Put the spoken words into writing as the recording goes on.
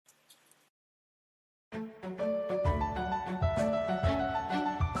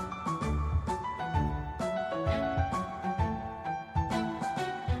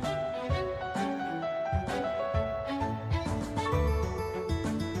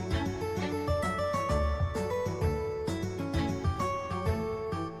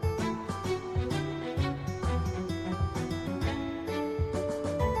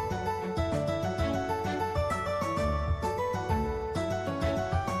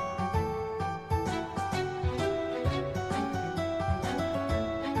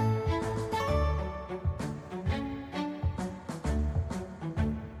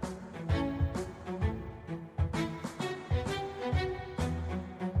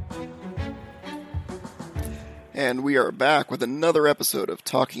And we are back with another episode of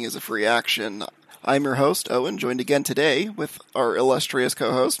Talking is a Free Action. I'm your host, Owen, joined again today with our illustrious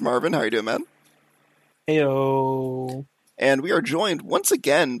co-host, Marvin. How are you doing, man? Heyo. And we are joined once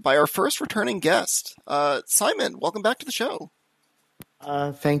again by our first returning guest, Simon. Welcome back to the show.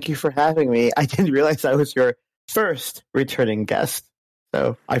 Thank you for having me. I didn't realize I was your first returning guest,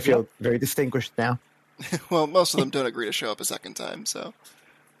 so I feel very distinguished now. Well, most of them don't agree to show up a second time, so.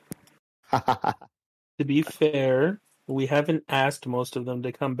 To be fair, we haven't asked most of them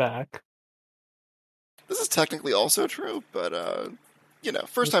to come back. This is technically also true, but,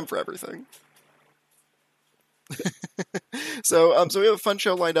 first time for everything. So we have a fun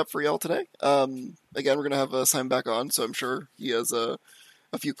show lined up for y'all today. Again, we're going to have Simon back on, so I'm sure he has a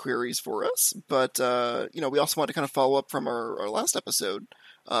few queries for us. But, we also want to kind of follow up from our last episode.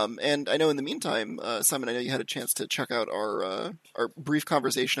 And I know in the meantime, Simon, I know you had a chance to check out our brief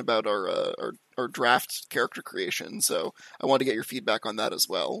conversation about our draft character creation. So I wanted to get your feedback on that as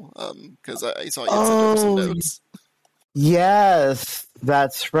well, because I saw you had sent over some notes. Yes,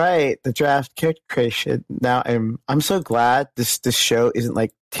 that's right. The draft character creation. Now I'm so glad this show isn't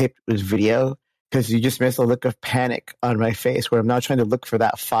like taped with video, because you just missed a look of panic on my face where I'm now trying to look for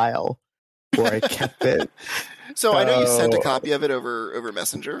that file where I kept it. So I know you sent a copy of it over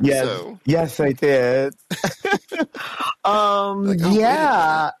Messenger. Yes, so. Yes, I did.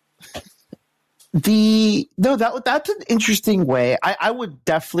 Yeah. That's an interesting way. I would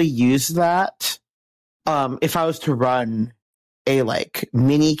definitely use that if I was to run a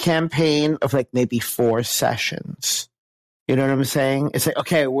mini campaign of maybe 4 sessions. You know what I'm saying? It's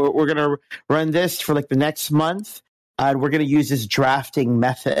okay, we're gonna run this for the next month, and we're gonna use this drafting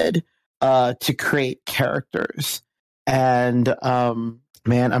method to create characters. And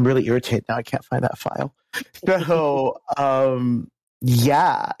man, I'm really irritated now. I can't find that file. So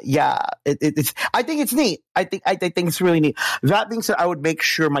it's. I think it's neat. I think it's really neat. That being said, I would make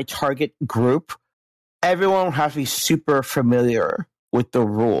sure my target group, everyone would have to be super familiar with the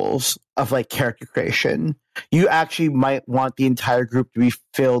rules of character creation. You actually might want the entire group to be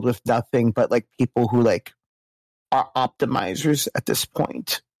filled with nothing but people who are optimizers at this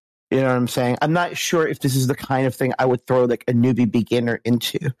point. You know what I'm saying? I'm not sure if this is the kind of thing I would throw a newbie beginner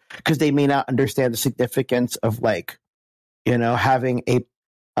into, because they may not understand the significance of having a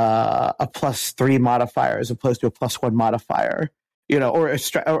 +3 modifier as opposed to a +1 modifier, or a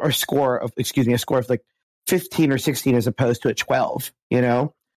score of 15 or 16 as opposed to a 12,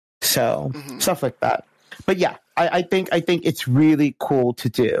 so stuff like that. But yeah, I think it's really cool to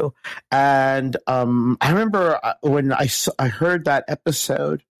do. And I remember when I heard that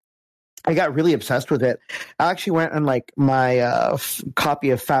episode, I got really obsessed with it. I actually went on my copy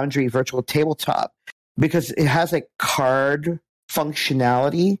of Foundry Virtual Tabletop, because it has card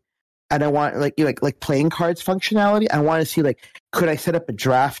functionality, and I want like playing cards functionality. I want to see could I set up a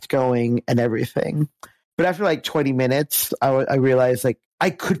draft going and everything. But after 20 minutes, I realized I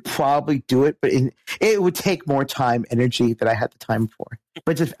could probably do it, but it would take more time, energy that I had the time for.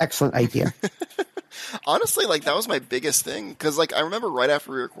 But it's an excellent idea. Honestly, that was my biggest thing, because I remember right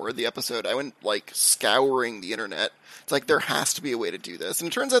after we recorded the episode, I went scouring the internet. It's there has to be a way to do this, and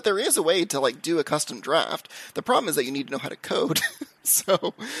it turns out there is a way to do a custom draft. The problem is that you need to know how to code.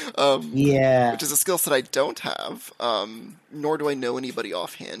 So which is a skill set I don't have, nor do I know anybody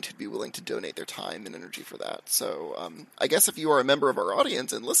offhand who'd be willing to donate their time and energy for that. So I guess if you are a member of our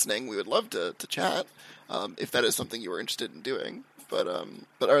audience and listening, we would love to chat if that is something you are interested in doing. But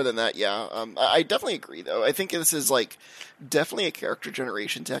other than that, I definitely agree, though. I think this is definitely a character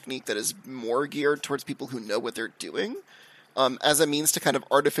generation technique that is more geared towards people who know what they're doing, as a means to kind of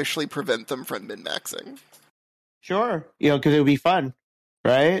artificially prevent them from min-maxing. Sure, because it would be fun,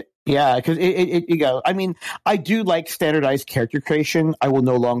 right? Yeah, because I mean, I do like standardized character creation. I will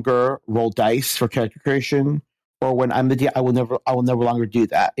no longer roll dice for character creation. Or when I'm the DM, I will never longer do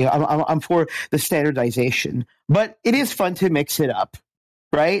that. I'm for the standardization, but it is fun to mix it up,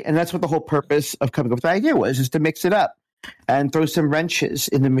 right? And that's what the whole purpose of coming up with the idea was, is to mix it up and throw some wrenches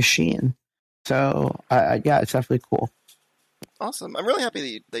in the machine. So it's definitely cool. Awesome! I'm really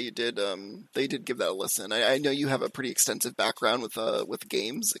happy that you did give that a listen. I know you have a pretty extensive background with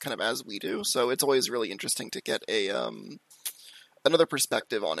games, kind of as we do. So it's always really interesting to get another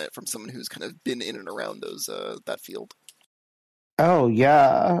perspective on it from someone who's kind of been in and around that field. Oh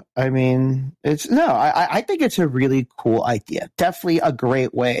yeah, I mean, I think it's a really cool idea. Definitely a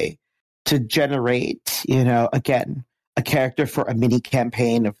great way to generate, again, a character for a mini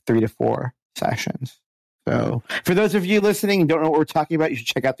campaign of 3 to 4 sessions. So for those of you listening and don't know what we're talking about, you should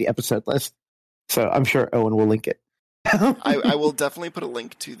check out the episode list. So I'm sure Owen will link it. I will definitely put a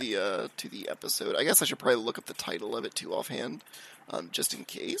link to the episode. I guess I should probably look up the title of it too offhand, just in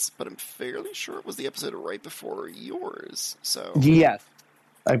case. But I'm fairly sure it was the episode right before yours. So Yes,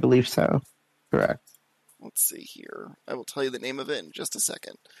 I believe so. Correct. let's see here. I will tell you the name of it in just a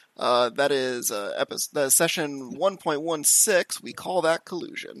second. That is session 1.16. We call that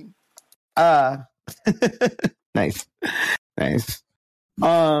collusion. Nice, nice.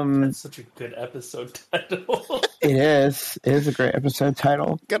 That's such a good episode title. It is. It is a great episode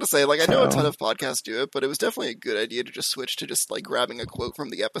title. Gotta say, like, I know a So- ton of podcasts do it, but it was definitely a good idea to just switch to just like grabbing a quote from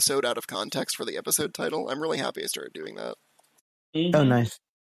the episode out of context for the episode title. I'm really happy I started doing that. Oh, nice.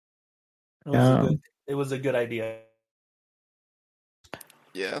 It was a good idea.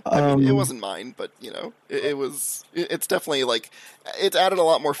 Yeah, I mean, it Um, wasn't mine, but you know, it was. It's definitely like it's added a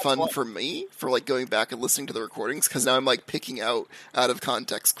lot more fun for me for like going back and listening to the recordings because now I'm like picking out of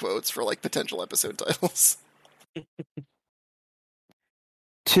context quotes for like potential episode titles.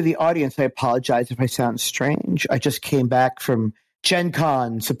 To the audience, I apologize if I sound strange. I just came back from Gen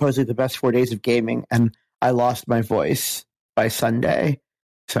Con, supposedly the best 4 days of gaming, and I lost my voice by Sunday.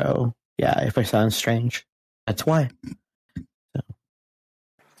 So, yeah, if I sound strange, that's why.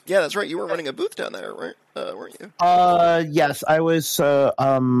 Yeah, that's right. You were running a booth down there, right? Weren't you? Yes, I was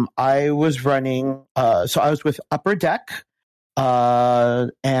running, so I was with Upper Deck,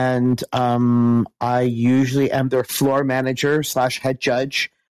 and I usually am their floor manager / head judge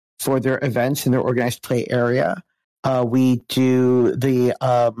for their events in their organized play area. We do there's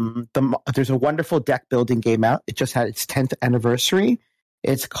a wonderful deck building game out. It just had its 10th anniversary.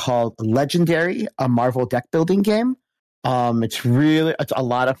 It's called Legendary, a Marvel deck building game. It's a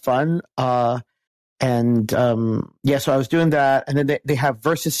lot of fun. So I was doing that, and then they have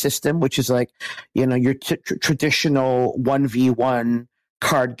Versus System, which is like, your traditional 1v1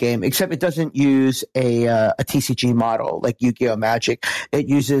 card game, except it doesn't use a TCG model like Yu-Gi-Oh! Magic. It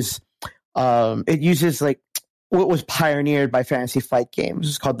uses like what was pioneered by Fantasy Flight Games.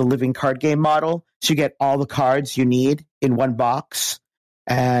 It's called the Living Card Game model. So you get all the cards you need in one box.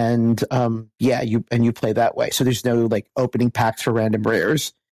 And you play that way. So there's no like opening packs for random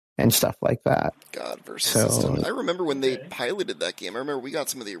rares and stuff like that. God, Versus So- System. I remember when they Okay. piloted that game. I remember we got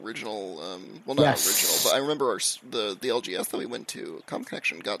some of the original, not Yes. original, but I remember the LGS that we went to, Com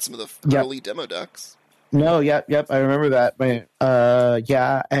Connection, got some of the Yep. early demo decks. No, yep, I remember that. And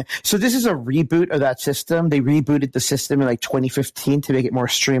so this is a reboot of that system. They rebooted the system in like 2015 to make it more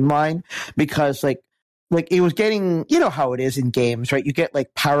streamlined because like it was getting, you know how it is in games, right? You get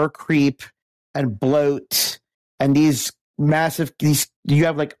like power creep and bloat and these you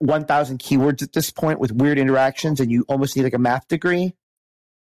have like 1,000 keywords at this point with weird interactions and you almost need like a math degree,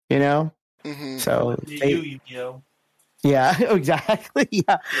 you know? Mm-hmm. So Yu-Gi-Oh! yeah, exactly. Yeah.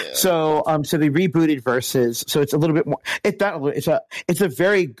 Yeah. So they rebooted Versus, so it's a little bit more. It's a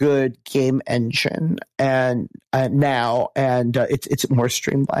very good game engine, and it's more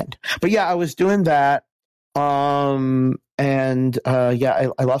streamlined. But yeah, I was doing that, I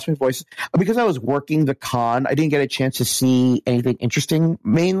lost my voice because I was working the con. I didn't get a chance to see anything interesting.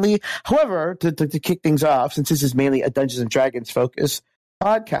 Mainly, however, to kick things off, since this is mainly a Dungeons and Dragons focus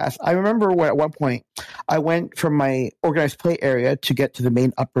podcast, I remember when at one point I went from my organized play area to get to the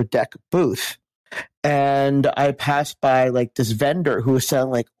main Upper Deck booth, and I passed by like this vendor who was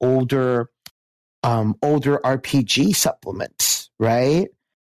selling like older RPG supplements, right?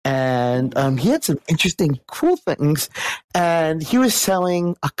 And he had some interesting, cool things. And he was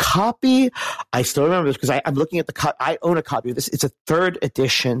selling a copy. I still remember this because I'm looking at the copy. I own a copy of this. It's a 3rd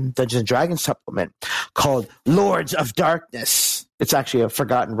edition Dungeons and Dragons supplement called Lords of Darkness. It's actually a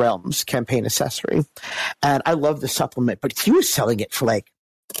Forgotten Realms campaign accessory. And I love the supplement, but he was selling it for like,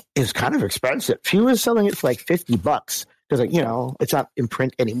 it was kind of expensive. He was selling it for like $50 because, like, it's not in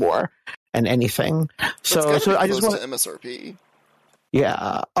print anymore and anything. So I just want to MSRP.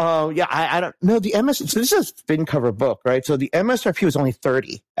 Yeah. I don't know the MS. So this is a spin cover book, right? So the MSRP was only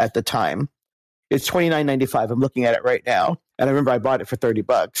 $30 at the time. It's $29.95. I'm looking at it right now, and I remember I bought it for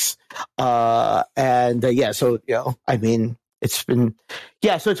 $30. I mean, it's been,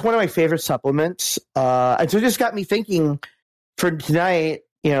 so it's one of my favorite supplements. And so it just got me thinking for tonight.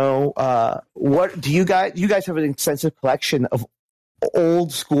 What do you guys? You guys have an extensive collection of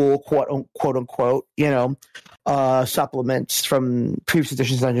old school quote unquote supplements from previous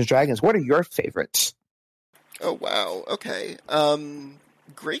editions of Dungeons and Dragons. What are your favorites? Oh wow. Okay.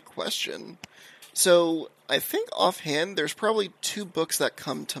 Great question. So I think offhand, there's probably 2 books that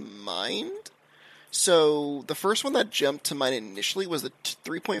come to mind. So the first one that jumped to mind initially was the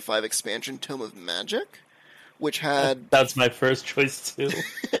 3.5 expansion Tome of Magic, which had That's my first choice too.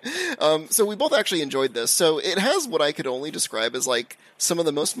 so we both actually enjoyed this. So it has what I could only describe as like some of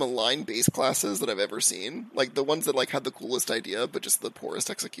the most maligned base classes that I've ever seen. Like the ones that like had the coolest idea, but just the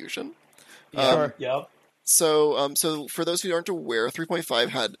poorest execution. Yep. So for those who aren't aware, 3.5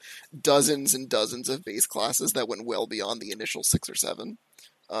 had dozens and dozens of base classes that went well beyond the initial 6 or 7.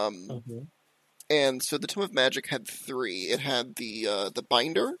 And so the Tome of Magic had 3. It had the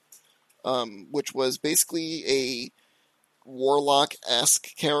Binder, which was basically a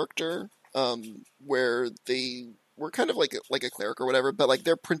warlock-esque character, where they were kind of like a cleric or whatever, but like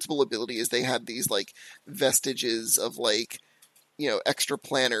their principal ability is they had these like vestiges of like, you know, extra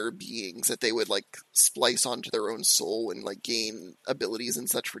planar beings that they would like splice onto their own soul and like gain abilities and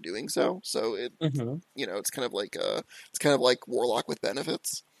such for doing so. So it, you know, it's kind of like warlock with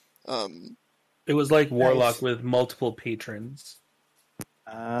benefits. It was like warlock with multiple patrons.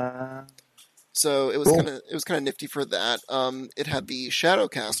 So it was Cool. kind of nifty for that. It had the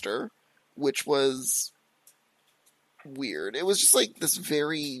Shadowcaster, which was weird. It was just like this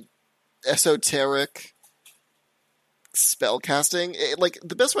very esoteric spellcasting. Like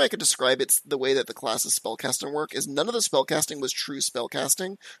the best way I could describe it's the way that the class's spellcasting work is none of the spellcasting was true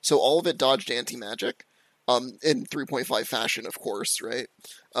spellcasting, so all of it dodged anti-magic. In 3.5 fashion, of course, right?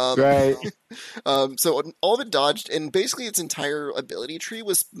 Right. So all of it dodged, and basically its entire ability tree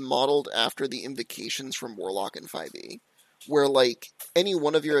was modeled after the invocations from Warlock and 5e, where like any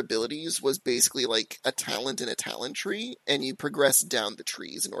one of your abilities was basically like a talent in a talent tree, and you progress down the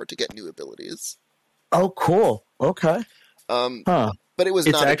trees in order to get new abilities. Oh, cool. Okay. But it was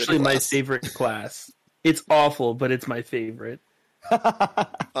It's not actually a good my class. favorite class. It's awful, but it's my favorite.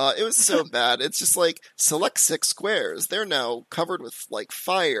 It was so bad. It's just like select 6 squares. They're now covered with like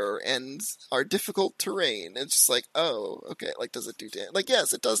fire and are difficult terrain. It's just like, oh, okay. Like, does it do damage? Like,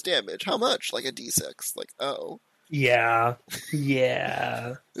 yes, it does damage. How much? Like a d6. Like, oh. Yeah.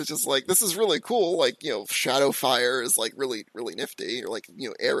 It's just like, this is really cool. Like, you know, shadow fire is like really, really nifty. Or like, you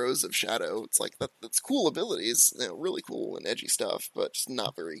know, arrows of shadow. It's like, that's cool abilities. You know, really cool and edgy stuff, but just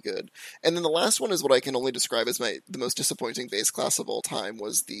not very good. And then the last one is what I can only describe as the most disappointing base class of all time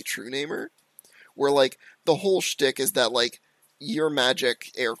was the True Namer. Where like, the whole shtick is that like, your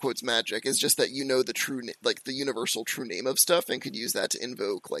magic, air quotes magic, is just that you know the true, like the universal true name of stuff and could use that to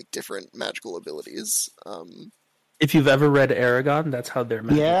invoke like different magical abilities. If you've ever read Aragon, that's how they're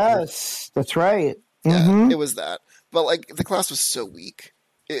magic. Yes, that's right. Yeah, it was that. But like the class was so weak.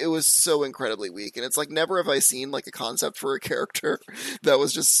 It was so incredibly weak, and it's like never have I seen like a concept for a character that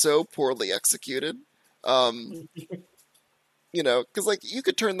was just so poorly executed. You know, because like you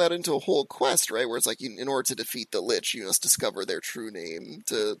could turn that into a whole quest, right? Where it's like, in order to defeat the Lich, you must discover their true name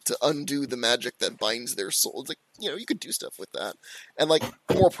to undo the magic that binds their soul. It's like, you know, you could do stuff with that, and like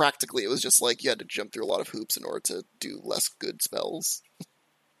more practically, it was just like you had to jump through a lot of hoops in order to do less good spells.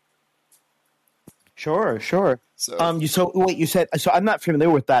 Sure. So So wait, you said so. I'm not familiar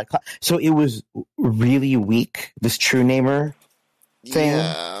with that. So it was really weak. This True Namer thing.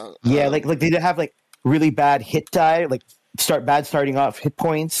 yeah, Like they did have like really bad hit die, like starting off hit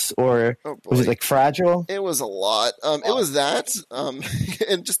points, or oh boy. was it like fragile? It was a lot. It was that,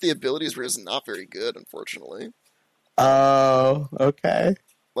 and just the abilities were just not very good, unfortunately. Oh, okay.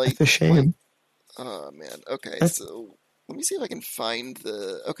 Like, That's a shame. oh man. Okay, so let me see if I can find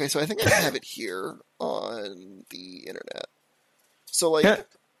the. Okay, so I think I have it here on the internet. So like, Yeah.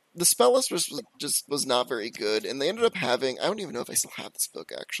 the spell list was not very good, and they ended up having. I don't even know if I still have this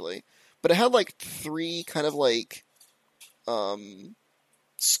book actually, but it had like 3 kind of like,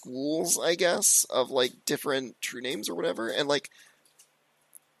 schools, I guess, of like different true names or whatever, and like,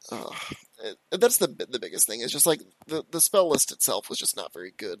 that's the biggest thing. Is just like the spell list itself was just not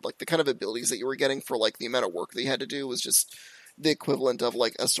very good. Like the kind of abilities that you were getting for like the amount of work that you had to do was just the equivalent of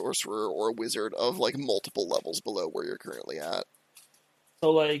like a sorcerer or a wizard of like multiple levels below where you're currently at.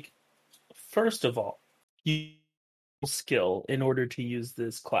 So, like, first of all, you skill in order to use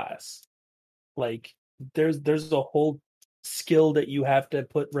this class. Like, there's a whole skill that you have to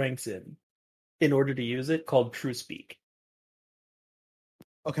put ranks in order to use it called True Speak.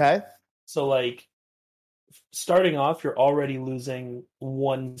 Okay. So, like, starting off, you're already losing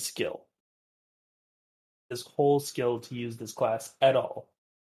 1 skill. This whole skill to use this class at all.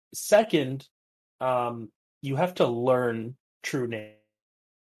 Second, you have to learn True Name.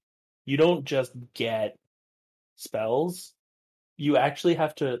 You don't just get spells. You actually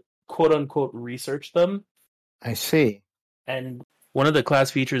have to, quote unquote, research them. I see. And one of the class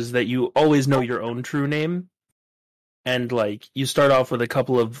features is that you always know your own true name. And like you start off with a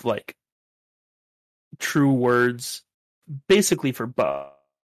couple of like true words basically for buff.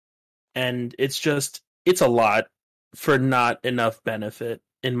 And it's just it's a lot for not enough benefit,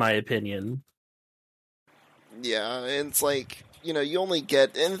 in my opinion. Yeah, and it's like, you only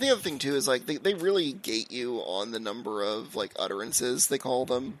get, and the other thing too is like they really gate you on the number of like utterances they call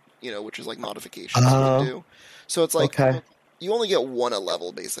them, which is like modifications you can do. So it's like Okay. you only get one a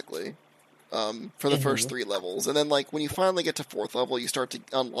level basically, for the first 3 levels, and then like when you finally get to 4th level, you start to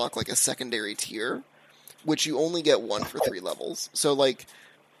unlock like a secondary tier, which you only get one for 3 levels. So like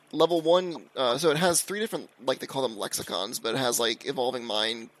level 1, so it has 3 different, like they call them lexicons, but it has like evolving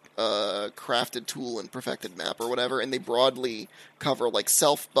mind, crafted tool, and perfected map or whatever, and they broadly cover like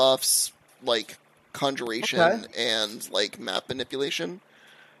self buffs, like conjuration, Okay. and like map manipulation.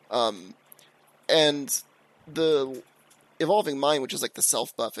 And the evolving mind, which is like the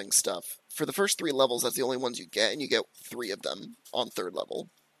self buffing stuff, for the first 3 levels, that's the only ones you get, and you get 3 of them on 3rd level.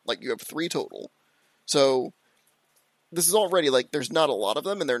 Like you have 3 total. So this is already like there's not a lot of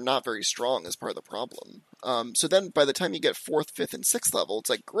them, and they're not very strong as part of the problem. So then by the time you get 4th, 5th, and 6th level, it's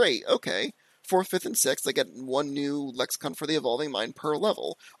like, great, okay. 4th, 5th, and 6th, I get 1 new lexicon for the evolving mind per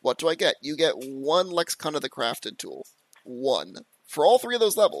level. What do I get? You get 1 lexicon of the crafted tool. 1. For all 3 of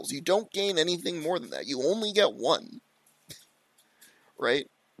those levels. You don't gain anything more than that. You only get 1. Right?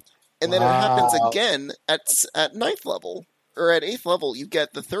 And then it happens again at 9th level. Or at 8th level, you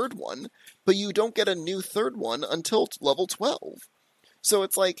get the 3rd one, but you don't get a new 3rd one until level 12. So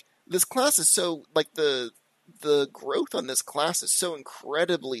it's like, this class is so, like, the growth on this class is so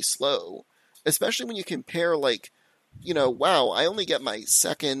incredibly slow, especially when you compare, like, wow, I only get my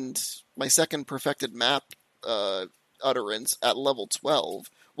second perfected map utterance at level 12.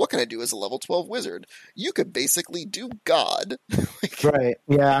 What can I do as a level 12 wizard? You could basically do God. Right.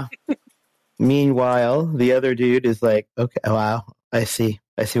 Yeah. Meanwhile, the other dude is like, okay, wow, I see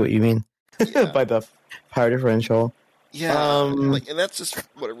what you mean Yeah. by the power differential. Yeah, and that's just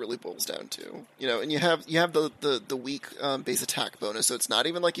what it really boils down to, And you have the weak base attack bonus, so it's not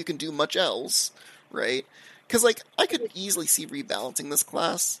even like you can do much else, right? Because like I could easily see rebalancing this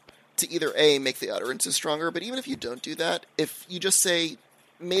class to either A, make the utterances stronger, but even if you don't do that, if you just say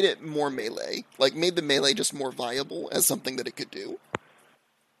made it more melee, like made the melee just more viable as something that it could do,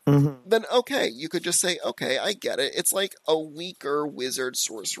 then okay, you could just say, okay, I get it. It's like a weaker wizard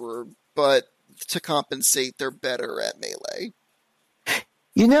sorcerer, but to compensate, they're better at melee.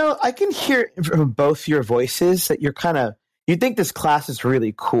 I can hear from both your voices that you think this class is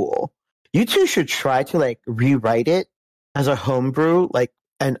really cool. You two should try to like rewrite it as a homebrew, like,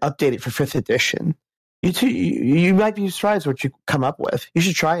 and update it for 5th edition. You might be surprised what you come up with. You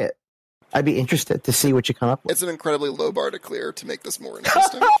should try it. I'd be interested to see what you come up with. It's an incredibly low bar to clear to make this more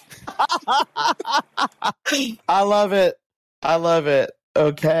interesting. I love it.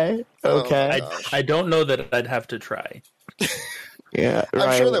 Okay. I don't know that I'd have to try. Yeah, I'm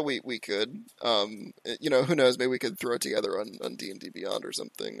right. sure that we could. Who knows? Maybe we could throw it together on D&D Beyond or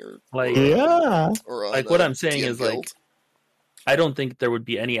something, or yeah. or on, like what I'm saying DM is Guild. like I don't think there would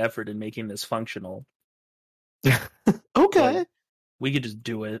be any effort in making this functional. Okay. Like, we could just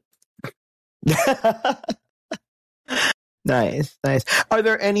do it. Nice. Are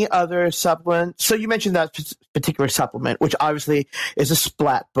there any other supplements? So you mentioned that particular supplement, which obviously is a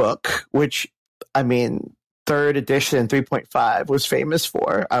splat book, which, I mean, 3rd edition 3.5 was famous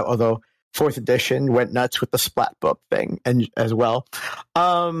for, although 4th edition went nuts with the splat book thing and as well.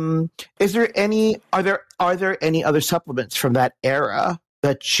 Are there any other supplements from that era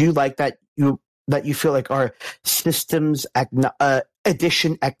that you like that you feel like are systems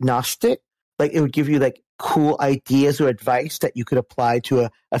edition agnostic? Like it would give you like cool ideas or advice that you could apply to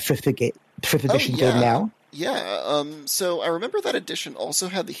a 5th edition game now? Yeah. So I remember that edition also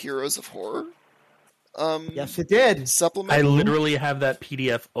had the Heroes of Horror. Yes, it did. Supplement. I literally have that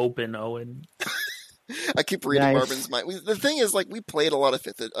PDF open, Owen. I keep reading Nice. Marvin's mind. The thing is, like, we played a lot of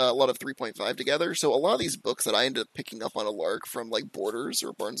 3.5 together, so a lot of these books that I ended up picking up on a lark from like Borders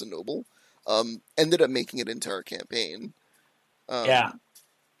or Barnes and Noble, ended up making it into our campaign. Yeah.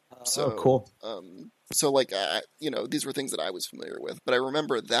 So cool. So like, these were things that I was familiar with, but I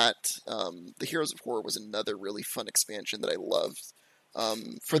remember that the Heroes of Horror was another really fun expansion that I loved.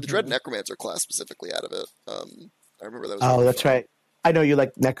 For the Dread Necromancer class specifically out of it. I remember that was really That's fun. right. I know you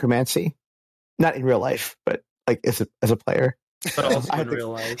like necromancy, not in real life, but like as a player. But also I in think- real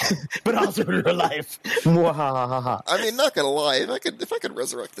life. But also in real life. Mwahahaha. I mean, not gonna lie, if I could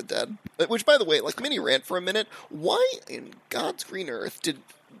resurrect the dead, which by the way, like mini rant for a minute, why in God's green earth did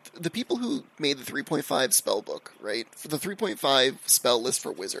the people who made the 3.5 spell book, right, for the 3.5 spell list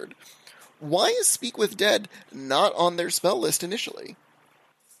for wizard, why is Speak with Dead not on their spell list initially?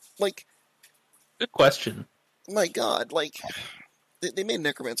 Like, Good question. my God, like, they made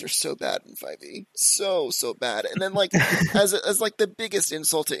Necromancer so bad in 5e, so bad, and then like as like the biggest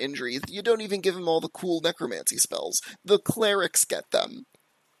insult to injury, you don't even give him all the cool necromancy spells. The clerics get them.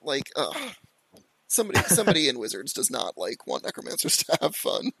 Like, somebody in Wizards does not like want necromancers to have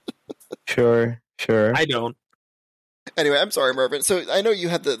fun. Sure. I don't. Anyway, I'm sorry, Marvin. So I know you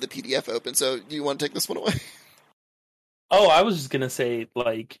had the PDF open. So do you want to take this one away? Oh, I was just gonna say,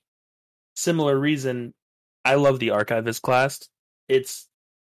 like, similar reason. I love the Archivist class. It's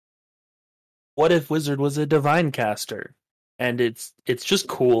what if Wizard was a divine caster, and it's just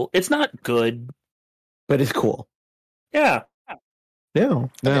cool. It's not good, but it's cool. Yeah. No.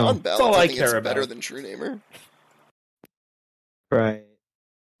 I mean, on balance, all I I think care it's about. better than True Namer. Right.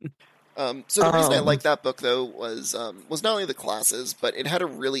 So the reason I liked that book, though, was not only the classes, but it had a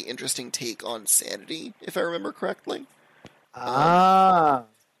really interesting take on sanity, if I remember correctly.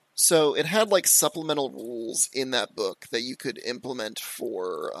 So it had like supplemental rules in that book that you could implement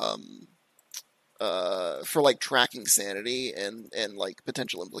for like tracking sanity and like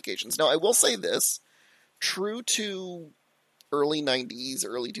potential implications. Now, I will say this: true to early '90s,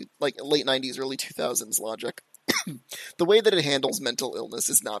 late '90s, early 2000s logic, the way that it handles mental illness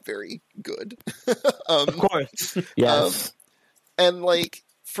is not very good. Of course, yes. And like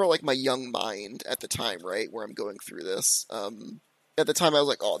for like my young mind at the time, right, where I'm going through this. At the time, I was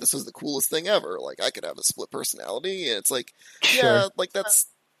like, "Oh, this is the coolest thing ever! Like, I could have a split personality." And it's like, Sure. yeah, like that's,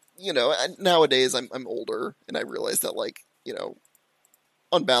 you know. And nowadays, I'm older, and I realize that, like, you know,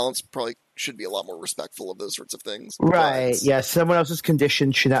 on balance, probably should be a lot more respectful of those sorts of things. Right. But, Yeah. Someone else's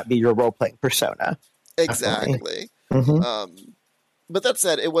condition should not be your role playing persona. exactly. Mm-hmm. But that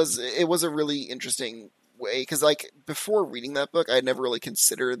said, it was a really interesting way because, like, before reading that book, I had never really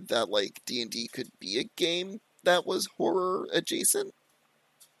considered that like D&D could be a game that was horror adjacent.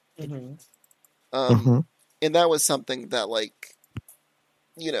 Mm-hmm. And that was something that, like,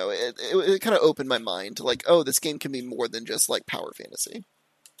 you know, it kind of opened my mind to like, oh, this game can be more than just like power fantasy.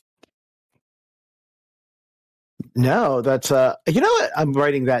 No, that's you know what? I'm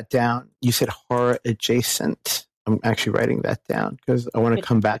writing that down. You said horror adjacent. I'm actually writing that down because I want to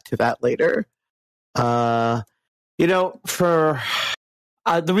come back to that later. You know, for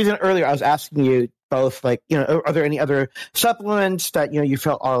the reason earlier I was asking you both, like, you know, are there any other supplements that, you know, you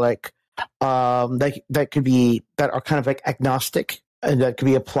felt are like that could be, that are kind of like agnostic and that could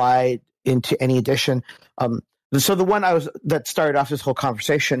be applied into any edition? So the one that started off this whole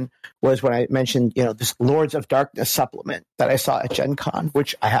conversation was when I mentioned, you know, this Lords of Darkness supplement that I saw at Gen Con,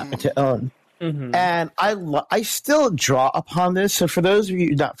 which I happen to own. Mm-hmm. And I still draw upon this. So for those of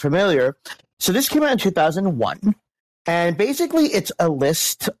you not familiar, so this came out in 2001, and basically it's a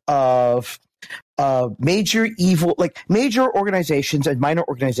list of major organizations and minor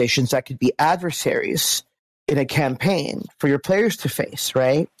organizations that could be adversaries in a campaign for your players to face,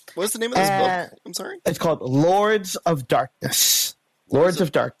 right? What's the name of this book? I'm sorry? It's called Lords of Darkness. Lords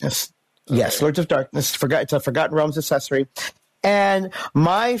of Darkness. Okay. Yes, Lords of Darkness. It's a Forgotten Realms accessory. And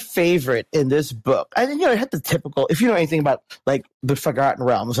my favorite in this book, I think, you know, it had the typical, if you know anything about like the Forgotten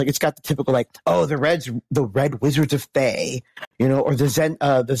Realms, like it's got the typical like, oh, the Red Wizards of Thay, you know, or the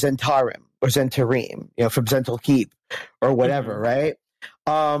Zentarim or Zentarim, you know, from Zental Keep or whatever, right?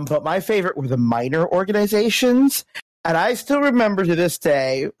 But my favorite were the minor organizations, and I still remember to this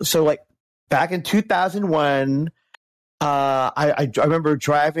day. So like back in 2001. I remember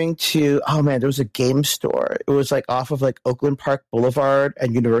driving to, oh man, there was a game store. It was like off of like Oakland Park Boulevard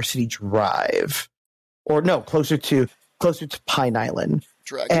and University Drive, or no, closer to Pine Island.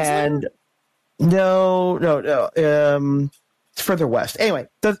 Dragon's No. It's further west. Anyway,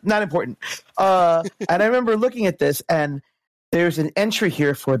 that's not important. And I remember looking at this, and there's an entry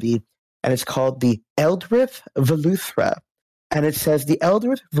here and it's called the Eldrith Veluthra, and it says the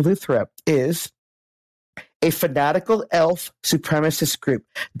Eldrith Veluthra is a fanatical elf supremacist group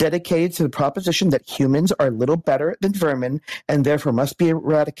dedicated to the proposition that humans are little better than vermin and therefore must be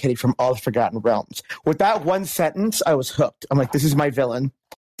eradicated from all the Forgotten Realms. With that one sentence, I was hooked. I'm like, this is my villain.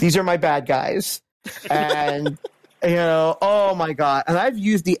 These are my bad guys. And, you know, oh my God. And I've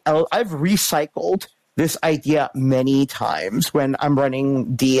recycled this idea many times when I'm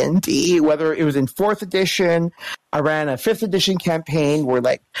running D&D, whether it was in 4th edition. I ran a 5th edition campaign where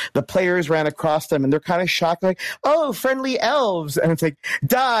like the players ran across them and they're kind of shocked, like, oh, friendly elves. And it's like,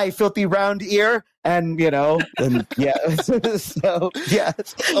 die, filthy round ear. And, you know, and yeah. So,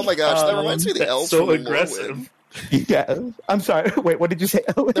 yes. Oh my gosh, that reminds me of the elves so from aggressive. Lorwyn. Yeah. I'm sorry. Wait, what did you say,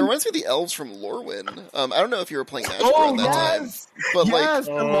 Owen? That reminds me of the elves from Lorwyn. I don't know if you were playing Magic around that time. But yes,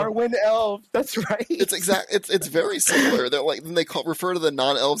 like, the Lorwyn elves. That's right. It's very similar. They're like, they refer to the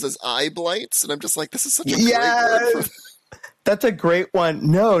non-elves as eye blights, and I'm just like, this is such a great word for That's a great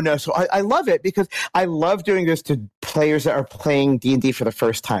one. No. So I love it because I love doing this to players that are playing D&D for the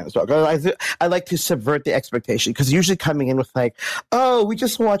first time as well. I like to subvert the expectation because usually coming in with like, oh, we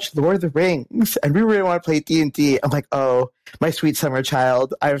just watched Lord of the Rings and we really want to play D&D. I'm like, oh, my sweet summer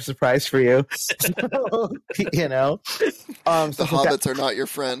child, I have a surprise for you. So, you know, The hobbits are not your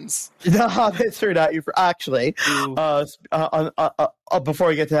friends. the hobbits are not your actually. Before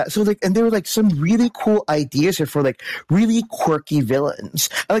we get to that, so like, and there were like some really cool ideas here for like really quirky villains.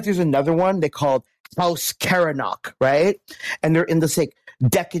 I like there's another one they called House Karanok, right? And they're in this like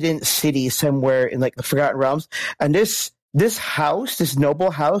decadent city somewhere in like the Forgotten Realms. And this house, this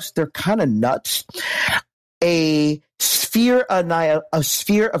noble house, they're kind of nuts. A sphere of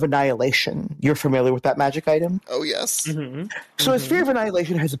annihilation. You're familiar with that magic item? Oh yes. Mm-hmm. So a sphere of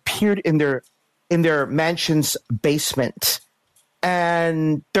annihilation has appeared in their mansion's basement.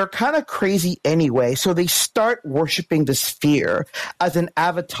 And they're kind of crazy anyway. So they start worshiping the sphere as an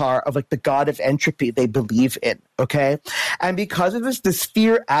avatar of like the god of entropy they believe in. Okay. And because of this, the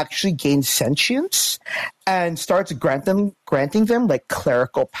sphere actually gains sentience and starts granting them like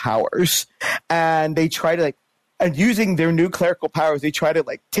clerical powers. And they try to and using their new clerical powers, they try to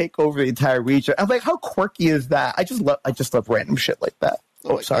like take over the entire region. I'm like, how quirky is that? I just love random shit like that.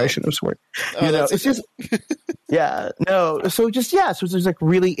 Oh, sorry, I shouldn't have sworn. It's just, yeah, no. So there's like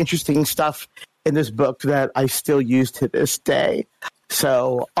really interesting stuff in this book that I still use to this day.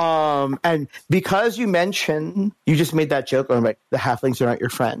 So, and because you just made that joke on like the halflings are not your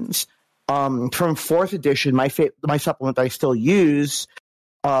friends. From 4th edition, my supplement that I still use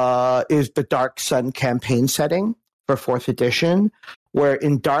is the Dark Sun campaign setting for 4th edition, where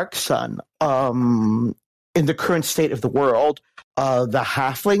in Dark Sun, in the current state of the world, the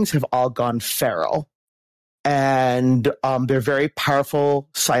halflings have all gone feral. And they're very powerful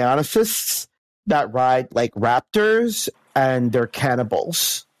psionists that ride like raptors, and they're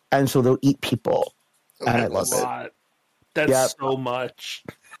cannibals. And so they'll eat people. And I love it. That's so much.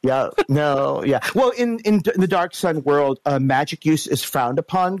 Yeah, no, yeah. Well, in the Dark Sun world, magic use is frowned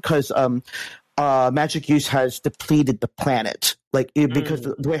upon because magic use has depleted the planet. Because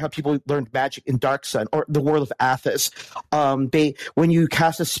the way how people learned magic in Dark Sun or the world of Athos, when you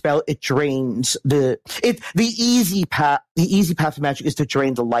cast a spell, it drains the easy path. The easy path of magic is to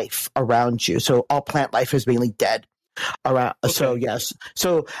drain the life around you. So all plant life is mainly dead around. Okay. So yes.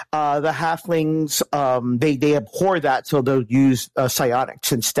 So the halflings, they abhor that, so they'll use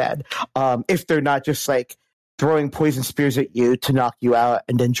psionics instead. If they're not just like throwing poison spears at you to knock you out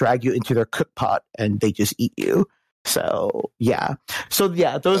and then drag you into their cook pot and they just eat you. So yeah.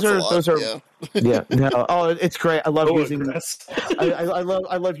 Those are yeah. No. Oh, it's great. I love using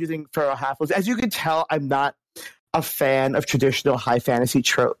I love using feral halflings. As you can tell, I'm not a fan of traditional high fantasy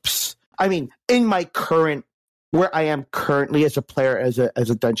tropes. I mean, in my where I am currently as a player, as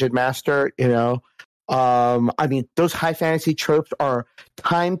a dungeon master, you know, I mean, those high fantasy tropes are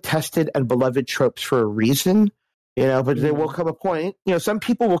time tested and beloved tropes for a reason, you know, but there will come a point, you know, some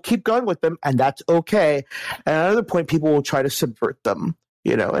people will keep going with them and that's okay. And at another point, people will try to subvert them,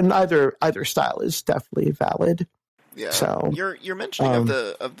 you know, and either style is definitely valid. Yeah. So your mentioning of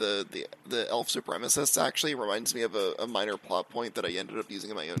the elf supremacists actually reminds me of a minor plot point that I ended up using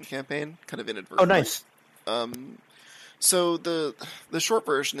in my own campaign, kind of inadvertently. Oh, nice. So the short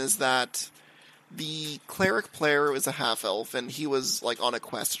version is that the cleric player was a half elf, and he was like on a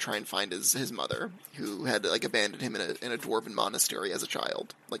quest to try and find his mother, who had like abandoned him in a dwarven monastery as a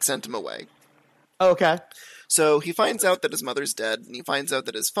child, like sent him away. Okay. So he finds out that his mother's dead, and he finds out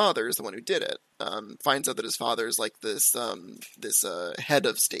that his father is the one who did it. Finds out that his father is like this head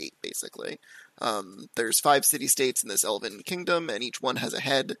of state, basically. There's 5 city-states in this elven kingdom, and each one has a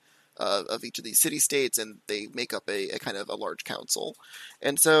head of each of these city-states, and they make up a kind of a large council.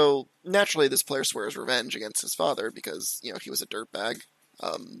 And so, naturally, this player swears revenge against his father because, you know, he was a dirtbag.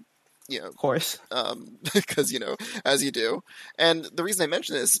 You know, of course. Because, you know, as you do. And the reason I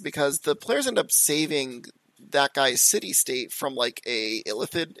mention this is because the players end up saving that guy's city-state from, like, a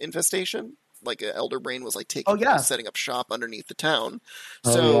illithid infestation. Like, an Elder Brain was, like, setting up shop underneath the town.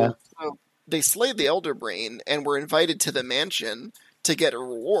 So they slayed the Elder Brain and were invited to the mansion to get a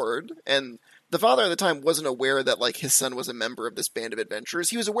reward, and the father at the time wasn't aware that like his son was a member of this band of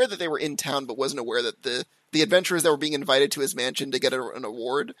adventurers. He was aware that they were in town, but wasn't aware that the adventurers that were being invited to his mansion to get an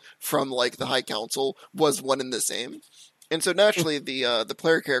award from like the High Council was one and the same. And so naturally, the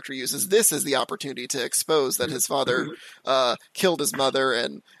player character uses this as the opportunity to expose that his father killed his mother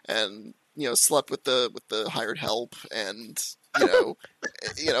and you know slept with the hired help and.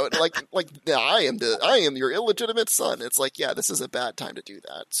 You know, like I am your illegitimate son. It's like, yeah, this is a bad time to do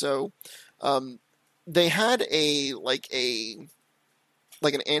that. So, they had an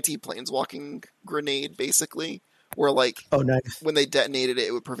anti-planeswalking grenade, basically, where like Oh, nice. when they detonated it,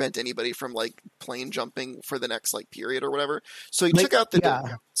 it would prevent anybody from like plane jumping for the next like period or whatever. So he Like, took out the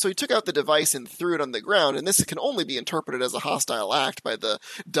yeah. so he took out the device and threw it on the ground, and this can only be interpreted as a hostile act by the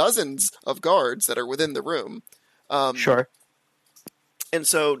dozens of guards that are within the room. Sure. And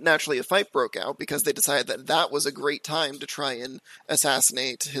so naturally a fight broke out because they decided that that was a great time to try and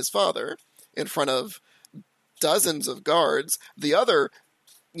assassinate his father in front of dozens of guards. The other,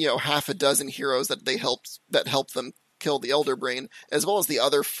 half a dozen heroes that helped them kill the Elder Brain, as well as the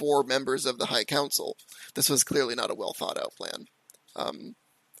other 4 members of the High Council. This was clearly not a well thought out plan.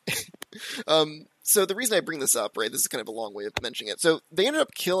 So the reason I bring this up, right, this is kind of a long way of mentioning it. So they ended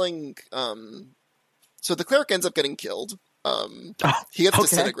up killing, so the cleric ends up getting killed. He gets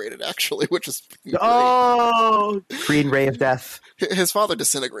disintegrated, actually, which is great. Oh, green ray of death. His father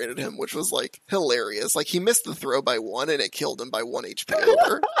disintegrated him, which was like hilarious. Like he missed the throw by 1, and it killed him by 1 HP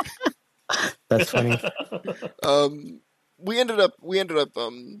over. That's funny. We ended up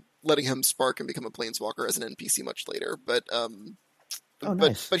letting him spark and become a planeswalker as an NPC much later, but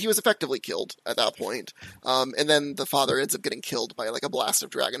nice. but he was effectively killed at that point. And then the father ends up getting killed by like a blast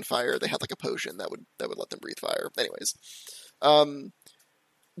of dragon fire. They had like a potion that would let them breathe fire. Anyways,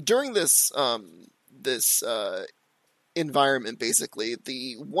 during this environment, basically,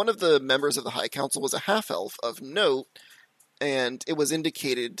 one of the members of the High Council was a half-elf of note, and it was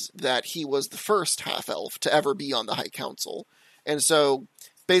indicated that he was the first half-elf to ever be on the High Council. And so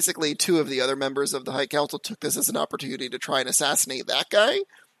basically 2 of the other members of the High Council took this as an opportunity to try and assassinate that guy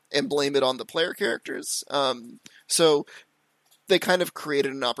and blame it on the player characters. So they kind of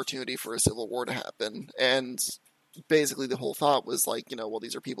created an opportunity for a civil war to happen. And basically the whole thought was like, well,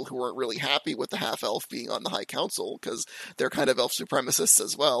 these are people who weren't really happy with the half-elf being on the High Council because they're kind of elf supremacists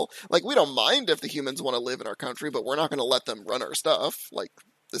as well. Like, we don't mind if the humans want to live in our country, but we're not going to let them run our stuff. Like,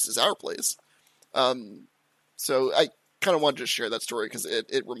 this is our place. So I kind of wanted to share that story because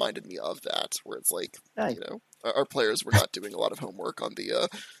it reminded me of that, where it's like, Nice. our players were not doing a lot of homework on the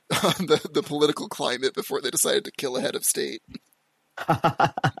on the political climate before they decided to kill a head of state.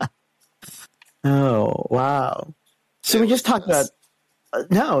 Oh, wow. So we just talked about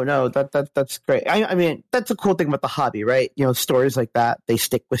that's great. I mean, that's a cool thing about the hobby, right? Stories like that, they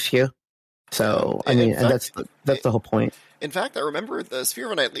stick with you. So and that's the whole point. In fact, I remember the Sphere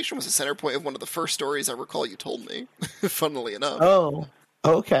of Annihilation was the center point of one of the first stories I recall you told me. Funnily enough. Oh,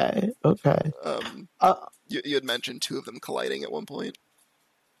 okay. You had mentioned 2 of them colliding at one point.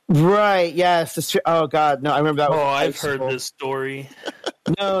 Right. Yes. Oh God. No, I remember that. Oh, I've heard this story.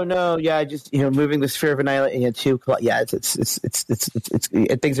 No. Yeah. Just moving the Sphere of Annihilation into yeah. It's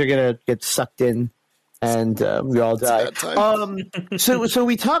things are gonna get sucked in, and we all die. So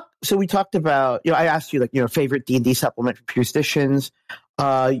we talked about I asked you favorite D&D supplement for Pure Editions.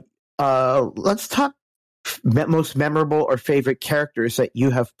 Let's talk most memorable or favorite characters that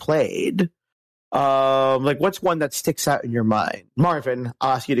you have played. What's one that sticks out in your mind? Marvin,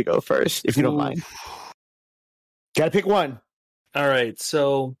 I'll ask you to go first if you don't mind. Gotta pick one. All right,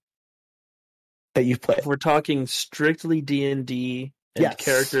 so that you've played. If we're talking strictly D&D and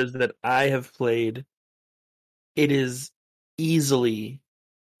characters that I have played, it is easily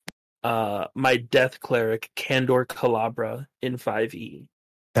my Death Cleric, Kandor Calabra in 5e.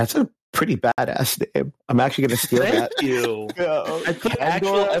 That's a pretty badass name. I'm actually going to steal that. Thank you. I put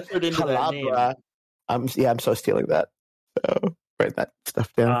actual effort into that name. I'm so stealing that. So write that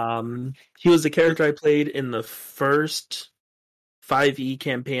stuff down. He was the character I played in the first 5e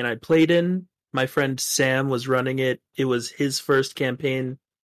campaign I played in. My friend Sam was running it. It was his first campaign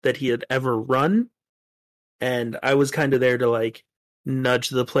that he had ever run. And I was kind of there to nudge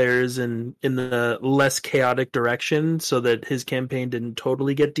the players in the less chaotic direction so that his campaign didn't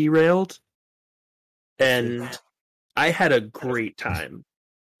totally get derailed. And I had a great time.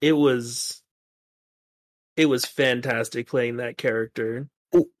 It was fantastic playing that character.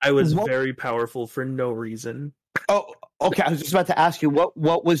 I was very powerful for no reason. Oh, okay. I was just about to ask you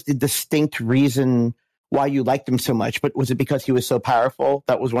what was the distinct reason why you liked him so much, but was it because he was so powerful?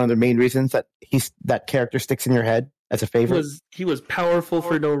 That was one of the main reasons that that character sticks in your head as a favorite? He was powerful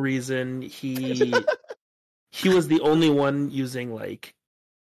for no reason. He was the only one using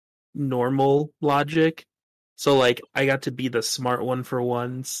normal logic. So I got to be the smart one for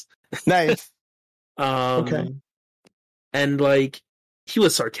once. Nice. Okay. And he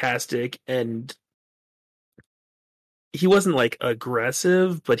was sarcastic and he wasn't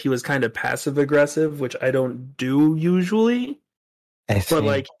aggressive, but he was kind of passive aggressive, which I don't do usually.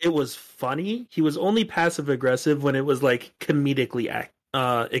 But it was funny. He was only passive aggressive when it was comedically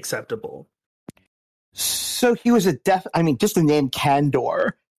acceptable. So he was a death. I mean, just the name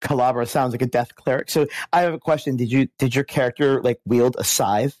Kandor Calabra sounds like a death cleric. So I have a question. Did your character like wield a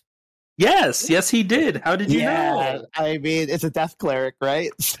scythe? Yes, he did. How did you know? I mean, it's a death cleric, right?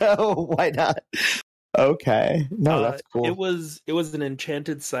 So why not? Okay, no, that's cool. It was an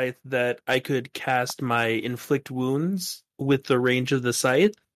enchanted scythe that I could cast my inflict wounds with the range of the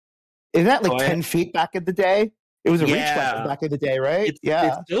scythe. Isn't that like 10 feet back in the day? It was a reach weapon back in the day, right?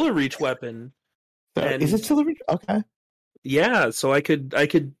 It's still a reach weapon. So, is it still a reach? Okay. Yeah, so I could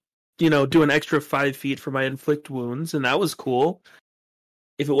do an extra 5 feet for my inflict wounds, and that was cool.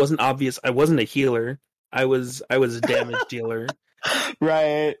 If it wasn't obvious, I wasn't a healer. I was a damage dealer.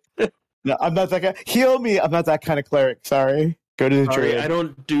 Right. No, I'm not that guy. Heal me. I'm not that kind of cleric. Sorry. Go to the druid. I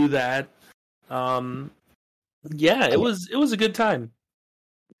don't do that. Yeah, it was a good time.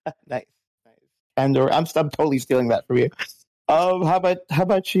 Nice. And I'm totally stealing that from you. How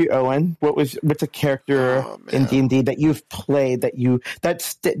about you, Owen? What's a character in D&D that you've played that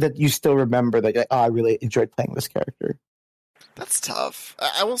you still remember that I really enjoyed playing this character? That's tough.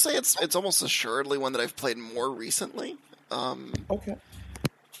 I will say it's almost assuredly one that I've played more recently. Okay.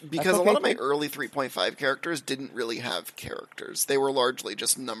 Because a lot of my early 3.5 characters didn't really have characters. They were largely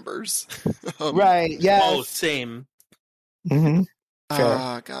just numbers. Right, yeah. Oh, same. Mm-hmm.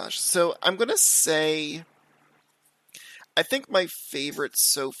 Gosh. So I'm going to say, I think my favorite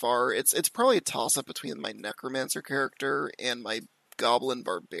so far, it's probably a toss-up between my Necromancer character and my Goblin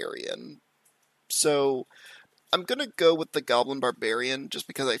Barbarian. So I'm going to go with the Goblin Barbarian just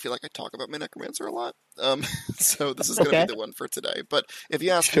because I feel like I talk about my Necromancer a lot. So this is going to be the one for today. But if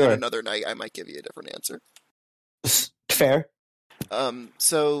you ask me on another night, I might give you a different answer. Fair.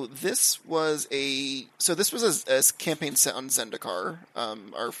 So this was a campaign set on Zendikar.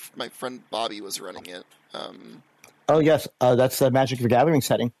 My friend Bobby was running it. Oh yes, that's the Magic the Gathering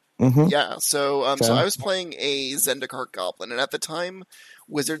setting. Mm-hmm. Yeah, so I was playing a Zendikar Goblin, and at the time,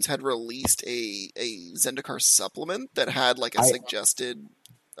 Wizards had released a Zendikar supplement that had like a suggested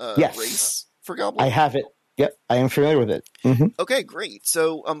race for Goblin. I have it. Yep, I am familiar with it. Mm-hmm. Okay, great.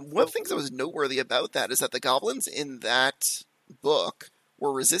 So one of the things that was noteworthy about that is that the goblins in that book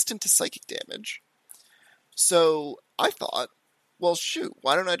were resistant to psychic damage. So I thought, well, shoot,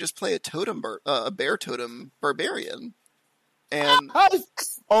 why don't I just play a bear totem barbarian? And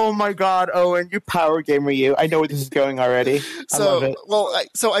oh my God, Owen, you power gamer, you! I know where this is going already. I love it. Well,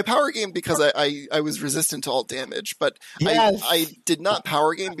 I power game because I was resistant to all damage, but yes. I did not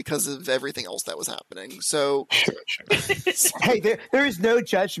power game because of everything else that was happening. So, sure. Hey, there is no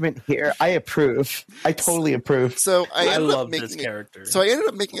judgment here. I approve. I totally approve. So I love this character. So I ended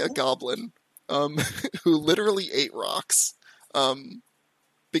up making a goblin, who literally ate rocks,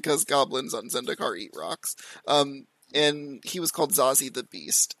 because goblins on Zendikar eat rocks. And he was called Zazie the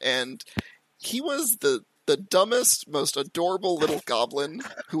Beast, and he was the dumbest, most adorable little goblin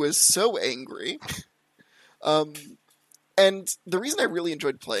who is so angry. And the reason I really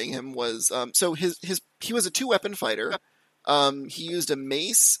enjoyed playing him was, he was a 2-weapon fighter. He used a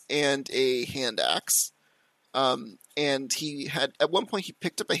mace and a hand axe. And he had, at one point, he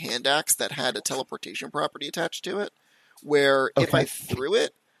picked up a hand axe that had a teleportation property attached to it, where if I threw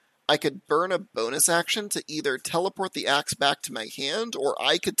it, I could burn a bonus action to either teleport the axe back to my hand, or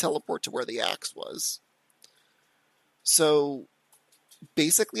I could teleport to where the axe was. So,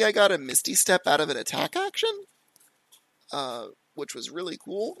 basically I got a Misty Step out of an attack action, which was really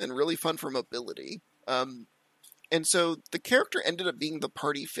cool and really fun for mobility. And so the character ended up being the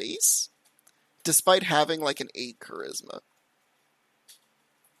party face, despite having like an 8 charisma.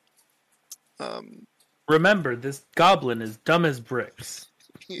 Remember, this goblin is dumb as bricks.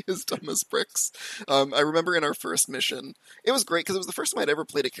 He is dumb as bricks. I remember in our first mission, it was great because it was the first time I'd ever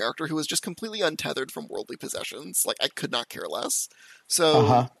played a character who was just completely untethered from worldly possessions. Like, I could not care less.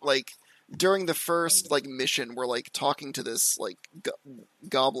 So, like, during the first, like, mission, we're, like, talking to this, like,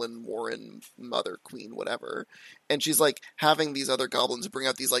 goblin Warren mother, queen, whatever. And she's, like, having these other goblins bring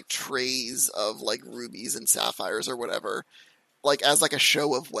out these, like, trays of, like, rubies and sapphires or whatever, like, as, like, a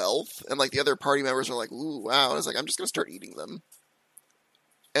show of wealth. And, like, the other party members are like, ooh, wow. And I was like, I'm just gonna start eating them.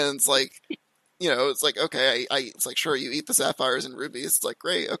 And it's like, it's like, okay, it's like, sure, you eat the sapphires and rubies. It's like,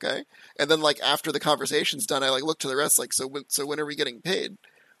 great, okay. And then, like, after the conversation's done, I, like, look to the rest, like, so when are we getting paid?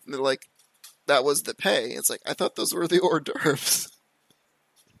 And they're like, that was the pay. It's like, I thought those were the hors d'oeuvres.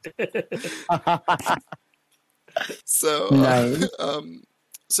 So, nice.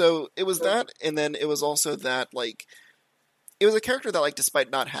 So it was that, and then it was also that, like, it was a character that, like,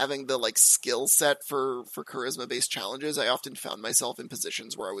 despite not having the, like, skill set for charisma-based challenges, I often found myself in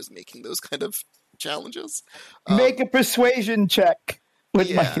positions where I was making those kind of challenges. Make a persuasion check with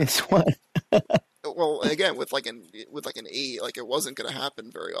 -1. Well, well, again, with like an 8, like it wasn't going to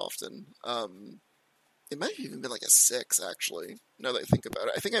happen very often. It might have even been like a 6, actually. Now that I think about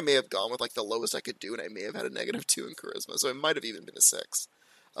it, I think I may have gone with like the lowest I could do, and I may have had a -2 in charisma, so it might have even been a 6.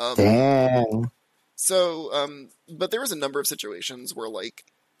 Damn. So, but there was a number of situations where like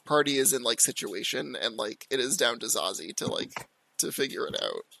party is in like situation, and like it is down to Zazie to figure it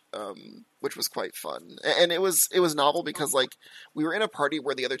out, which was quite fun. And it was novel because like we were in a party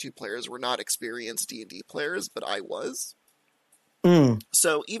where the other 2 players were not experienced D&D players, but I was.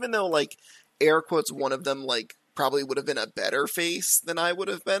 So even though like air quotes one of them like probably would have been a better face than I would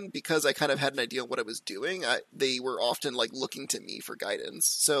have been because I kind of had an idea of what I was doing, they were often like looking to me for guidance.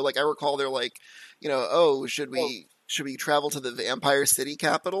 So like I recall they're like, oh, should we travel to the vampire city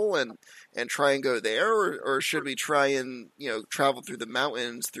capital and try and go there, or should we try and travel through the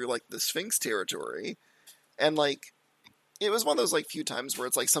mountains through like the Sphinx territory? And like it was one of those like few times where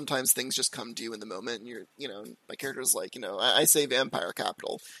it's like sometimes things just come to you in the moment, and my character's like, I say vampire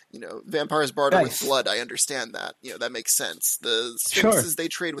capital, vampires barter with blood. I understand that, that makes sense. The Sphinxes, they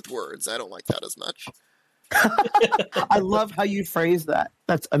trade with words. I don't like that as much. I love how you phrase that.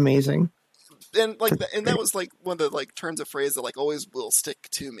 That's amazing. And like, and that was like one of the like turns of phrase that like always will stick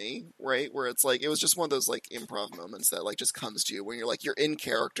to me, right? Where it's like it was just one of those like improv moments that like just comes to you when you're in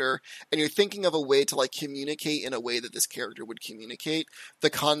character and you're thinking of a way to like communicate in a way that this character would communicate the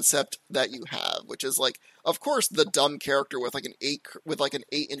concept that you have, which is like, of course, the dumb character with like an 8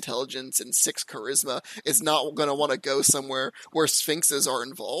 intelligence and 6 charisma is not going to want to go somewhere where sphinxes are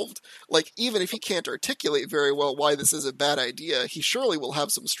involved. Like even if he can't articulate very well why this is a bad idea, he surely will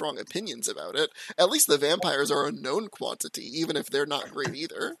have some strong opinions about it. At least the vampires are a known quantity, even if they're not great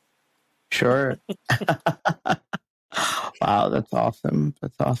either. Sure. Wow, that's awesome.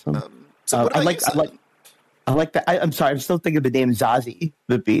 That's awesome. So what about you, I like that. I'm sorry. I'm still thinking of the name Zazie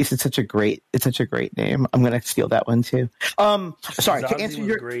the Beast. It's such a great name. I'm gonna steal that one too. Sorry. Zazie to answer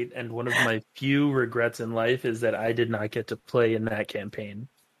was great, and one of my few regrets in life is that I did not get to play in that campaign.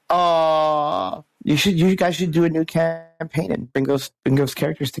 You guys should do a new campaign and bring those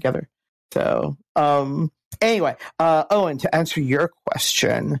characters together. So, anyway, Owen, to answer your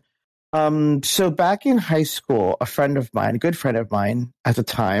question, so back in high school, a good friend of mine at the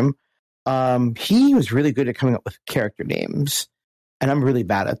time, he was really good at coming up with character names, and I'm really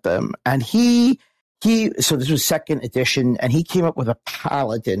bad at them. And so this was 2nd edition, and he came up with a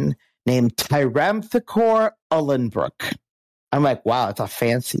paladin named Tyramthicor Ullenbrook. I'm like, wow, it's a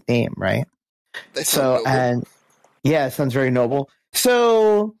fancy name, right? It sounds very noble.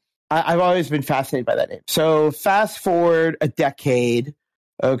 So I've always been fascinated by that name. So fast forward a decade.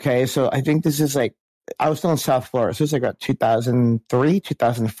 Okay, so I think this is like, I was still in South Florida. So it's like about 2003,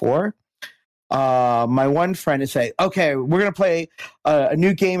 2004. My one friend is saying, okay, we're going to play a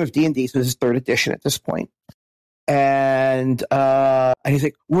new game of D&D. So this is 3rd edition at this point. And he's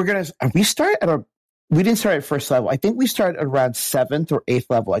like, we didn't start at 1st level. I think we started at around 7th or 8th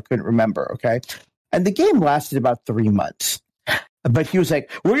level. I couldn't remember. Okay. And the game lasted about 3 months. But he was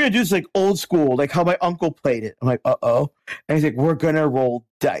like, we're going to do this like old school, like how my uncle played it. I'm like, uh-oh. And he's like, we're going to roll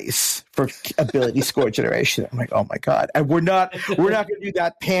dice for ability score generation. I'm like, oh my God. And we're not going to do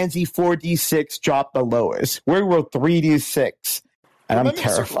that pansy 4d6 drop the lowest. We're going to roll 3d6. And I'm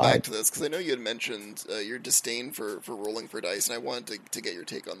terrified. Circle back to this because I know you had mentioned your disdain for rolling for dice, and I wanted to get your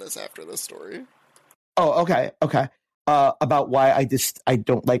take on this after this story. Oh, okay. About why I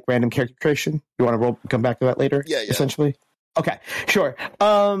don't like random character creation. You want to come back to that later? Yeah. Essentially. Okay, sure.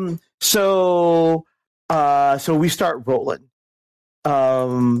 So we start rolling,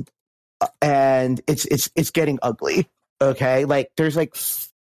 and it's getting ugly. Okay, like there's like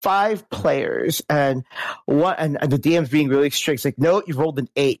 5 players, and the DM's being really strict. It's like, no, you rolled an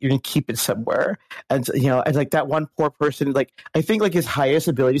 8. You're gonna keep it somewhere. And and like that one poor person, like I think like his highest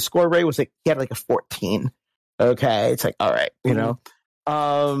ability score rate was like he had like a 14. Okay, it's like all right, yeah.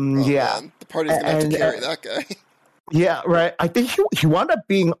 Man. The party's gonna have to carry that guy. Yeah, right. I think he wound up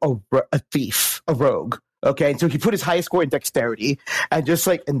being a thief, a rogue. Okay, and so he put his highest score in dexterity, and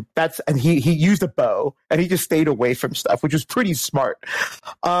he used a bow, and he just stayed away from stuff, which was pretty smart.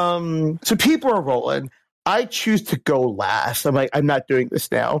 So people are rolling. I choose to go last. I'm like, I'm not doing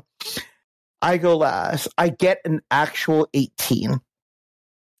this now. I go last. I get an actual 18.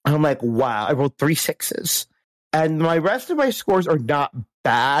 I'm like, wow, I rolled 3 6s. And my rest of my scores are not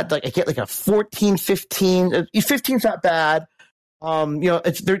bad. Like I get like a 14, 15. 15's not bad.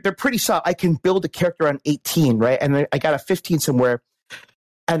 They're pretty solid. I can build a character on 18, right? And I got a 15 somewhere.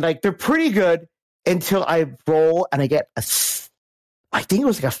 And like they're pretty good until I roll and I get I think it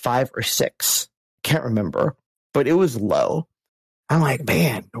was like a 5 or 6. Can't remember. But it was low. I'm like,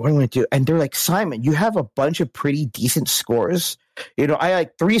 man, what am I going to do? And they're like, Simon, you have a bunch of pretty decent scores. You know, I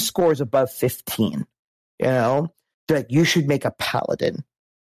like 3 scores above 15. You know, they're like, you should make a paladin.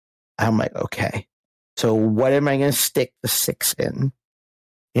 I'm like, okay. So what am I going to stick the 6 in?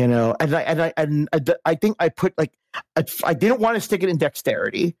 You know, and I think I put like I didn't want to stick it in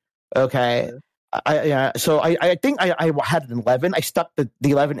dexterity. Okay. So I think I had an 11. I stuck the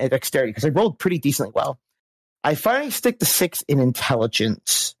 11 in dexterity because I rolled pretty decently well. I finally stick the 6 in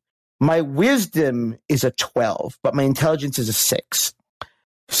intelligence. My wisdom is a 12, but my intelligence is a 6.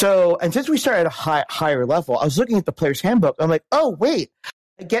 So, and since we started at a higher level, I was looking at the player's handbook. I'm like, oh wait,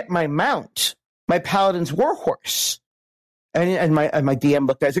 I get my mount, my paladin's warhorse. And my DM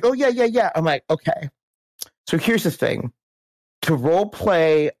looked at it. He's like, oh, yeah. I'm like, okay. So here's the thing. To role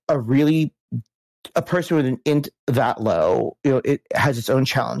play a person with an int that low, you know, it has its own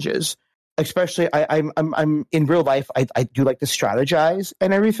challenges. Especially, I'm in real life, I do like to strategize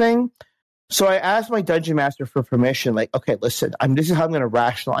and everything. So I asked my dungeon master for permission, like, okay, listen, this is how I'm going to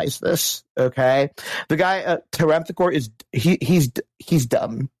rationalize this, okay? The guy, Taramthakor, he's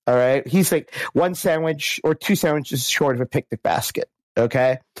dumb, all right? He's like 1 sandwich or 2 sandwiches short of a picnic basket,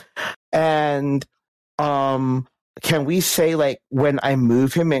 okay? And can we say, like, when I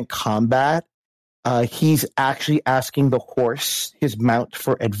move him in combat, he's actually asking the horse, his mount,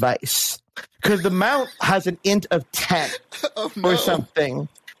 for advice? Because the mount has an int of 10 or something.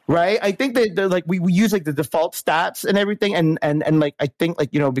 Right, I think that like we use like the default stats and everything, and like I think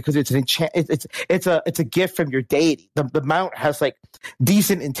like, you know, because it's an it's a gift from your deity. The mount has like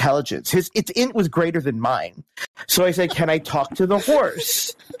decent intelligence. Its int was greater than mine, so I said, "Can I talk to the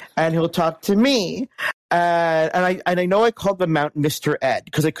horse?" And he'll talk to me. And I know I called the mount Mr. Ed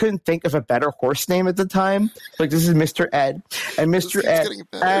because I couldn't think of a better horse name at the time. Like, this is Mr. Ed, and Mr.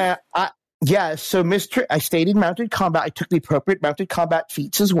 Ed. Yeah, so I stayed in mounted combat. I took the appropriate mounted combat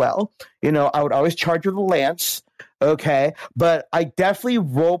feats as well. You know, I would always charge with a lance, okay? But I definitely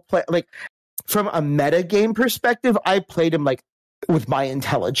role play, like, from a meta game perspective, I played him, like, with my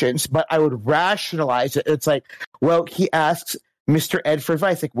intelligence, but I would rationalize it. It's like, well, he asks Mr. Ed for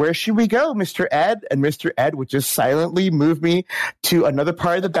advice. Like, where should we go, Mr. Ed? And Mr. Ed would just silently move me to another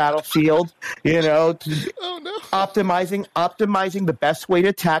part of the battlefield, you know, optimizing the best way to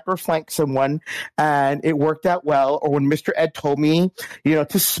attack or flank someone. And it worked out well. Or when Mr. Ed told me, you know,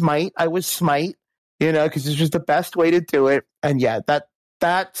 to smite, I would smite, you know, because it's just the best way to do it. And yeah,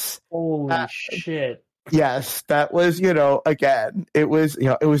 that's holy shit. Yes, that was, you know, again, it was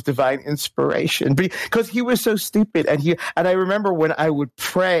divine inspiration because he was so stupid. And I remember when I would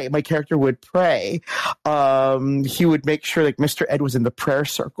pray, my character would pray, he would make sure like Mr. Ed was in the prayer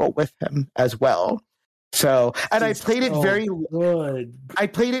circle with him as well. So, and I played it very good. I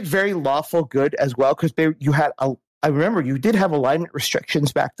played it very lawful good as well because I remember you did have alignment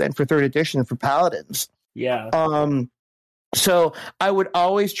restrictions back then for 3rd edition for paladins. Yeah. So I would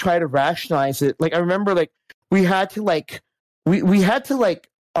always try to rationalize it. Like, I remember, like, we had to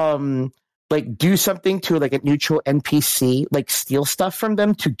do something to like a neutral NPC, like steal stuff from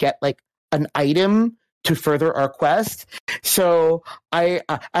them to get like an item to further our quest. So I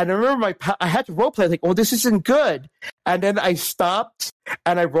remember I had to roleplay like, oh, this isn't good. And then I stopped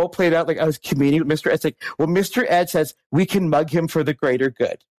and I roleplayed out like I was communing with Mr. Ed. It's like, well, Mr. Ed says we can mug him for the greater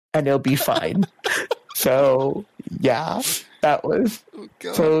good and it'll be fine. So yeah, that was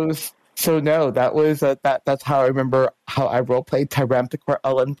so no, that was that's how I remember how I roleplayed Taramthakor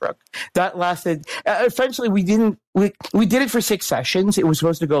Ullenbrook. That lasted essentially we did it for 6 sessions. It was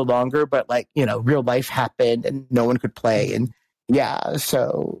supposed to go longer, but like, you know, real life happened and no one could play. And yeah,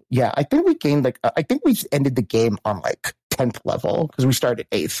 so yeah, I think we ended the game on like 10th level because we started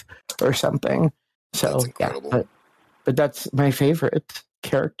 8th or something. So that's incredible. Yeah, but that's my favorite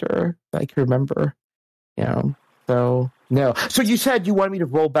character that I can remember. You know, so no. So you said you wanted me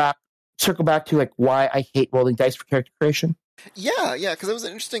to circle back to like why I hate rolling dice for character creation. Yeah, because it was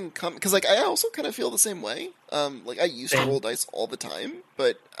an interesting because like I also kind of feel the same way. Like I used to roll dice all the time,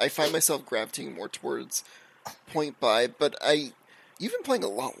 but I find myself gravitating more towards point buy. But you've been playing a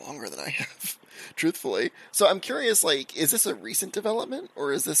lot longer than I have, truthfully. So I'm curious, like, is this a recent development,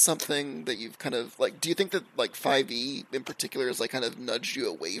 or is this something that you've kind of like? Do you think that like 5e in particular has like kind of nudged you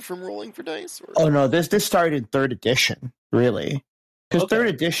away from rolling for dice? Or? Oh no, this started in 3rd edition, really, because 3rd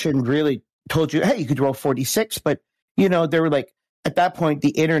edition really told you, hey, you could roll 46, but you know, there were like at that point the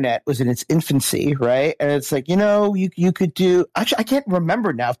internet was in its infancy, right? And it's like, you know, you could do. Actually, I can't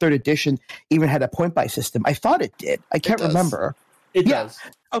remember now if 3rd edition even had a point buy system. I thought it did. I can't remember. It does.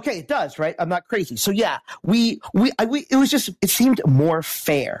 Okay, it does, right? I'm not crazy. So yeah, it seemed more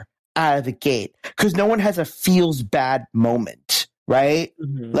fair out of the gate because no one has a feels bad moment, right?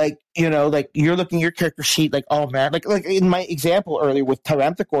 Mhm. Like, like you're looking at your character sheet, like, oh man, like in my example earlier with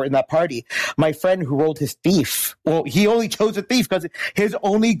Taramthacor in that party, my friend who rolled his thief, well, he only chose a thief because his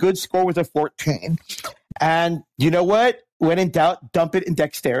only good score was a 14. And you know what? When in doubt, dump it in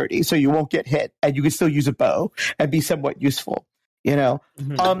dexterity so you won't get hit, and you can still use a bow and be somewhat useful.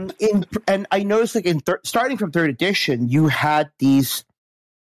 Mhm. And I noticed like starting from third edition, you had these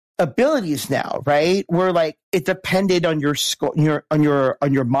abilities now, right? Where like it depended on your score, on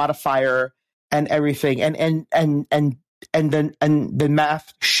your modifier and everything, and then the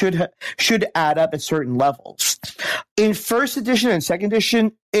math should add up at certain levels. In first edition and second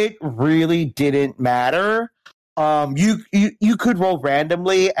edition, it really didn't matter. You could roll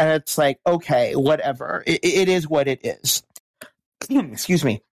randomly, and it's like, okay, whatever. It is what it is. Excuse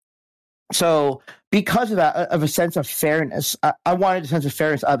me. So because of that, of a sense of fairness, I wanted a sense of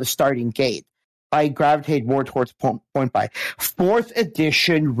fairness out of the starting gate. I gravitated more towards point by. Fourth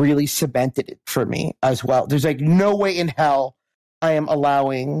edition really cemented it for me as well. There's like no way in hell I am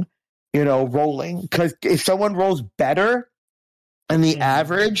allowing, rolling, because if someone rolls better than the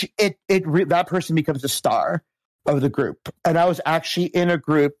average, that person becomes the star of the group. And I was actually in a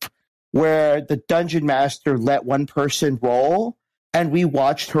group where the dungeon master let one person roll, and we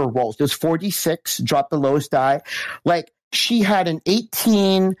watched her rolls. It was 46, dropped the lowest die. Like, she had an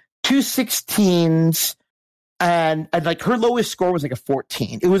 18, 2 16s, and like her lowest score was like a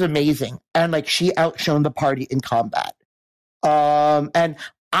 14. It was amazing. And like she outshone the party in combat. And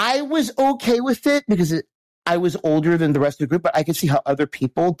I was okay with it because I was older than the rest of the group, but I could see how other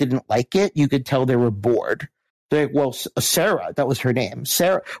people didn't like it. You could tell they were bored. They're like, well, Sarah, that was her name.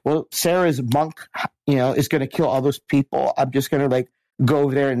 Sarah's monk, is going to kill all those people. I'm just going to like go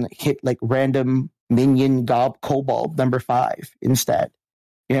over there and hit like random minion kobold number 5 instead.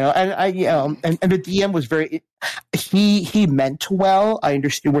 And and the DM was he meant well. I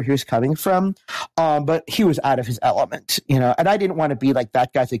understood where he was coming from, but he was out of his element, and I didn't want to be like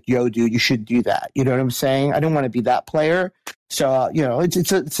that guy's like, yo, dude, you should do that. You know what I'm saying? I didn't want to be that player. So,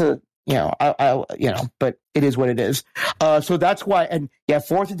 but it is what it is. So that's why, and yeah,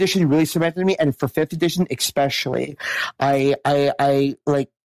 4th edition really cemented me, and for 5th edition especially, I like,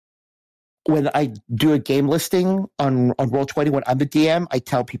 when I do a game listing on Roll20, when I'm the DM, I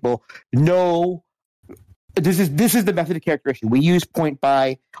tell people, no, this is the method of characterization. We use point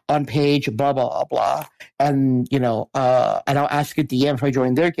by on page, blah, blah, blah. And, and I'll ask a DM if I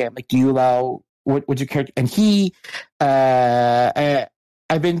join their game, like, do you allow, what's your character? And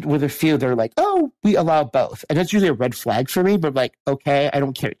I've been with a few, they're like, oh, we allow both. And that's usually a red flag for me, but like, okay, I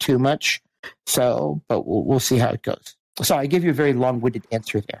don't care too much. So, but we'll see how it goes. Sorry, I gave you a very long-winded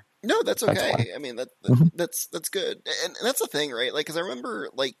answer there. No, that's okay. I mean, that's good, and that's the thing, right? Like, because I remember,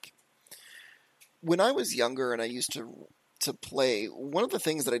 like, when I was younger and I used to play, one of the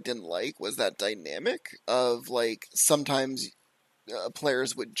things that I didn't like was that dynamic of like sometimes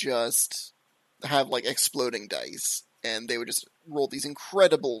players would just have like exploding dice, and they would just roll these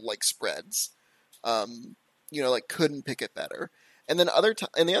incredible like spreads, like couldn't pick it better. And then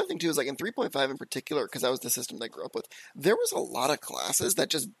and the other thing too is like in 3.5 in particular, because that was the system that I grew up with, there was a lot of classes that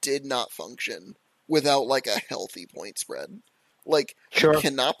just did not function without like a healthy point spread. Like, sure, you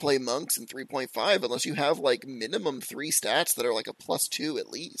cannot play monks in 3.5 unless you have like minimum 3 stats that are like a +2 at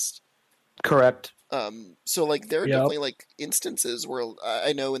least. Correct. So like there are definitely like instances where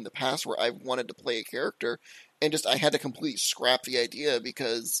I know in the past where I've wanted to play a character and just I had to completely scrap the idea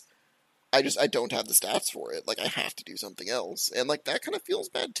because I don't have the stats for it. Like, I have to do something else. And, like, that kind of feels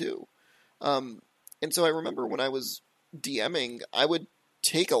bad, too. And so I remember when I was DMing, I would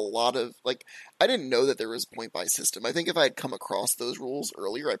take a lot of, like, I didn't know that there was a point-buy system. I think if I had come across those rules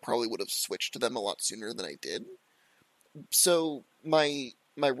earlier, I probably would have switched to them a lot sooner than I did. So my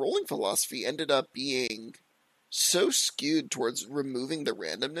rolling philosophy ended up being so skewed towards removing the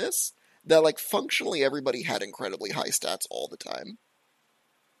randomness that, like, functionally everybody had incredibly high stats all the time.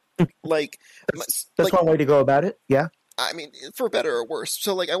 Like, that's one way to go about it. Yeah. I mean, for better or worse.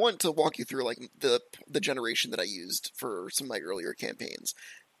 So, like, I want to walk you through, like, the generation that I used for some of my earlier campaigns.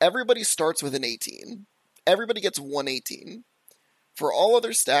 Everybody starts with an 18. Everybody gets 118. For all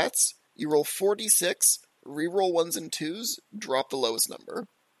other stats, you roll 4d6, reroll 1s and 2s, drop the lowest number.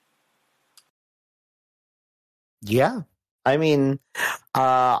 Yeah. I mean,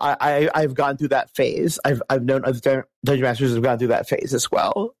 I've gone through that phase. I've known other dungeon masters have gone through that phase as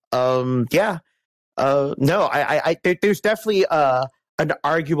well. Yeah. No, there's definitely an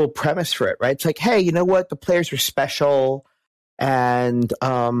arguable premise for it, right? It's like, hey, you know what? The players are special, and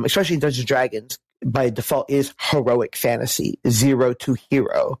especially in Dungeons and Dragons, by default is heroic fantasy, 0 to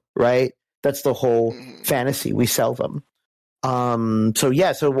hero, right? That's the whole fantasy we sell them.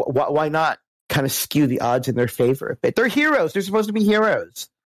 So why not kind of skew the odds in their favor a bit? They're heroes. They're supposed to be heroes.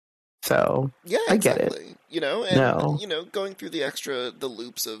 So yeah, I exactly. get it. Going through the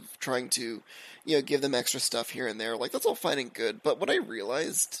loops of trying to, give them extra stuff here and there, like that's all fine and good. But what I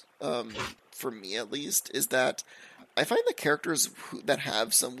realized, for me at least, is that I find the characters that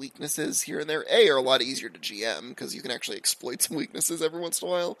have some weaknesses here and there, are a lot easier to GM because you can actually exploit some weaknesses every once in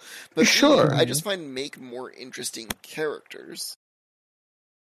a while. But Sure. B, I just find make more interesting characters.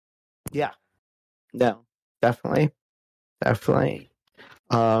 Yeah. No, definitely. I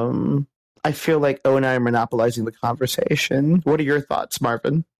feel like O and I are monopolizing the conversation. What are your thoughts,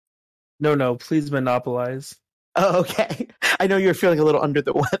 Marvin? No, please monopolize. Oh, okay. I know you're feeling a little under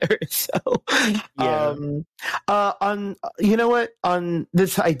the weather, so Yeah. on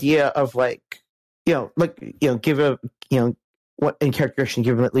this idea of give what in character creation,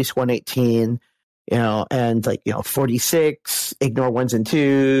 give them at least 118, and 46, ignore ones and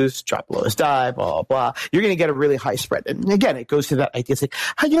twos, drop lowest die, blah, blah, blah. You're going to get a really high spread. And again, it goes to that idea. It's like,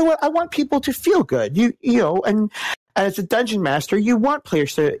 you know what? I want people to feel good. And as a dungeon master, you want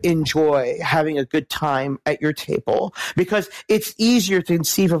players to enjoy having a good time at your table because it's easier to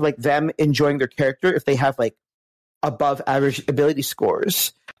conceive of them enjoying their character if they have above average ability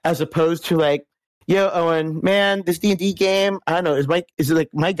scores, as opposed to yo, Owen, man, this D&D game, I don't know, is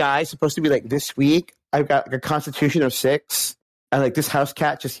it my guy supposed to be this week? I've got a constitution of 6, and this house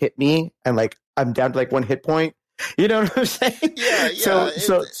cat just hit me, and I'm down to 1 hit point. You know what I'm saying? Yeah.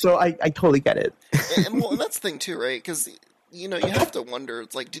 So I totally get it. and that's the thing too, right? Because you have to wonder.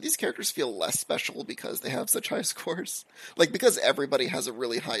 It's do these characters feel less special because they have such high scores? Because everybody has a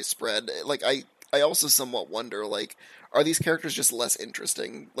really high spread. I also somewhat wonder, are these characters just less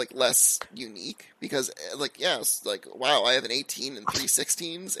interesting, less unique? Because wow, I have an 18 and 3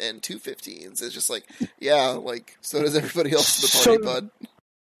 16s and 2 15s. It's just so does everybody else in the party, bud.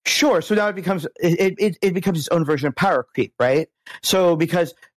 Sure. So now it becomes its own version of power creep, right? So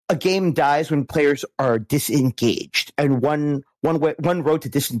because a game dies when players are disengaged, and one road to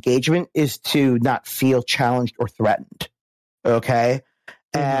disengagement is to not feel challenged or threatened. Okay.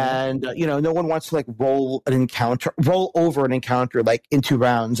 And no one wants to roll over an encounter in 2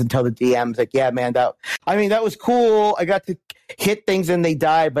 rounds and tell the DM's yeah, man, that was cool. I got to hit things and they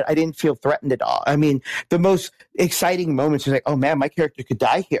died, but I didn't feel threatened at all. The most exciting moments are oh man, my character could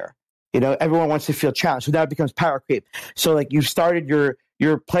die here. Everyone wants to feel challenged. So now it becomes power creep. So you've started your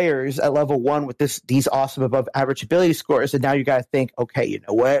players at level 1 with these awesome above average ability scores, and now you got to think, okay, you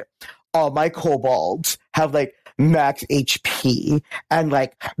know what? All my kobolds have max HP, and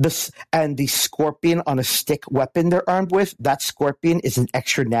the scorpion on a stick weapon they're armed with, that scorpion is an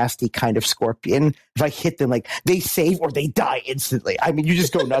extra nasty kind of scorpion. If I hit them, they save or they die instantly. You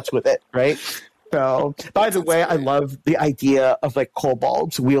just go nuts with it, right? So, by the way, I love the idea of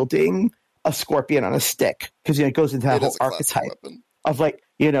kobolds wielding a scorpion on a stick, because it goes into that whole archetype of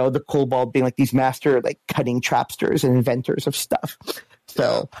the kobold being these master cutting trapsters and inventors of stuff.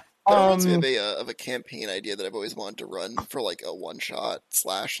 So. Yeah. That reminds me of a campaign idea that I've always wanted to run for a one-shot /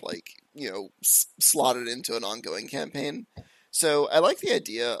 slot it into an ongoing campaign. So I like the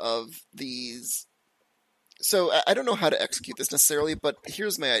idea of these. So I don't know how to execute this necessarily, but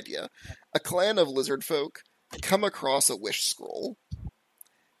here's my idea. A clan of lizard folk come across a wish scroll,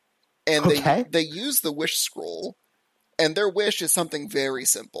 and they use the wish scroll, and their wish is something very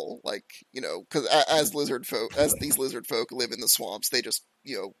simple, because as these lizard folk live in the swamps, they just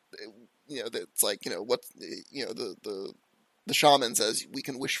it's the shaman says we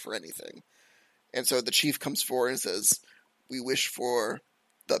can wish for anything, and so the chief comes forward and says we wish for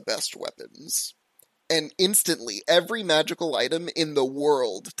the best weapons, and instantly every magical item in the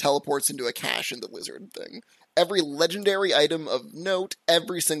world teleports into a cache in the lizard thing. Every legendary item of note,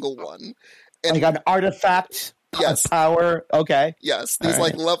 every single one, and an artifact. Yes. Power. Okay. Yes. These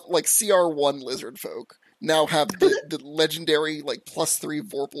right. CR1 lizard folk now have the legendary +3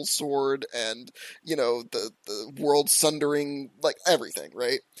 Vorpal sword and the world sundering everything,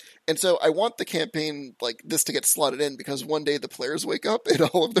 right? And so I want the campaign this to get slotted in because one day the players wake up and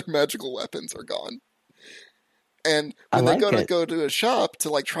all of their magical weapons are gone. And when they go to a shop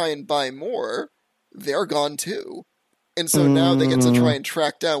to try and buy more, they're gone too. And so now they get to try and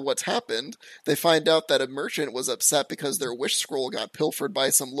track down what's happened. They find out that a merchant was upset because their wish scroll got pilfered by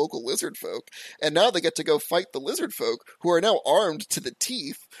some local lizard folk. And now they get to go fight the lizard folk, who are now armed to the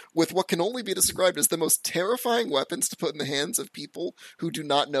teeth with what can only be described as the most terrifying weapons to put in the hands of people who do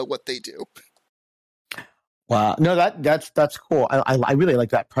not know what they do. Wow. No, that's cool. I really like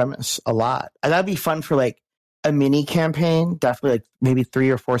that premise a lot. And that'd be fun for a mini campaign, definitely maybe 3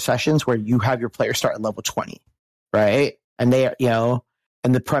 or 4 sessions where you have your players start at level 20. Right? and they,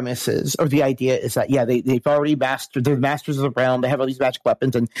 and the premise or the idea is that they've already mastered. They're masters of the realm. They have all these magic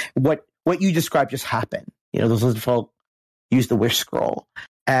weapons, and what you described just happened. Those lizard folk use the wish scroll.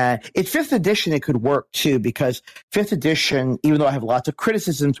 In 5th edition, it could work too, because 5th edition, even though I have lots of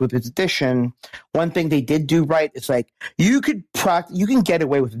criticisms with its edition, one thing they did do right is like you can get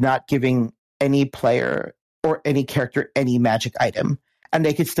away with not giving any player or any character any magic item, and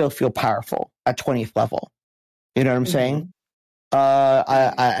they could still feel powerful at 20th level. You know what I'm saying?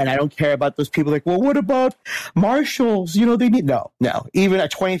 I don't care about those people like, well, what about marshals? They need no. Even a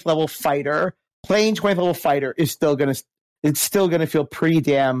 20th level fighter, playing 20th level fighter is still gonna feel pretty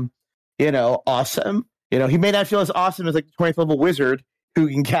damn, awesome. He may not feel as awesome as like the 20th level wizard who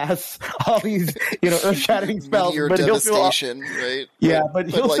can cast all these, earth-shattering spells, Meteor but devastation, right? Yeah, but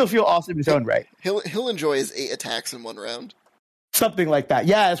he'll still feel awesome in his own right. He'll enjoy his 8 attacks in one round. Something like that.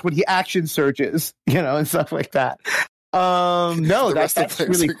 Yes, when he action surges, and stuff like that. No, the rest that's of the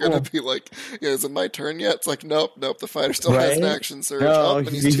players really are cool. going to be like, is it my turn yet? It's like, nope, the fighter still has an action surge. No, and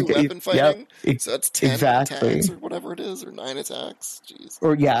he's 2 weapon fighting. Yep, so that's 10 attacks or whatever it is, or 9 attacks. Jeez.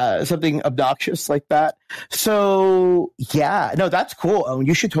 Or something obnoxious like that. So that's cool.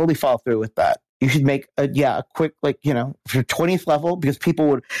 You should totally follow through with that. You should make a quick, for 20th level, because people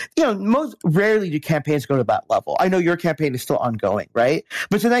would, most rarely do campaigns go to that level. I know your campaign is still ongoing, right?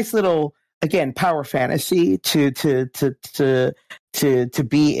 But it's a nice little, again, power fantasy to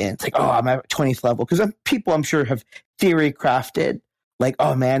be in. It's like, oh, I'm at 20th level, because people I'm sure have theory crafted, like,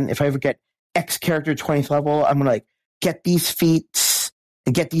 oh man, if I ever get X character 20th level, I'm gonna get these feats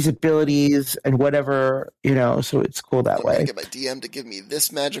and get these abilities and whatever, so it's cool that way. I get my DM to give me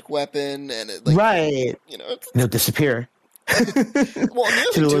this magic weapon, and it right, they'll disappear. Well, and the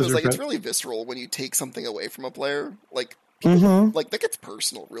other thing too is it's really visceral when you take something away from a player. People, that gets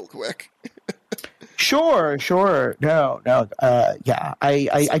personal real quick. Sure. No.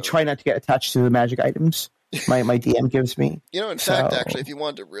 I try not to get attached to the magic items my DM gives me. In fact, actually, if you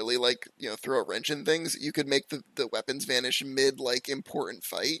wanted to really throw a wrench in things, you could make the weapons vanish mid important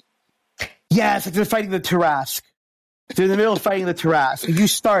fight. Yeah, it's like they're fighting the Tarrasque. They're in the middle of fighting the Tarrasque. You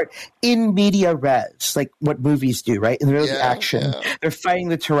start in media res, like what movies do, right? In the middle of the action, they're fighting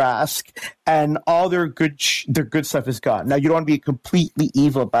the Tarrasque, and all their good stuff is gone. Now, you don't want to be completely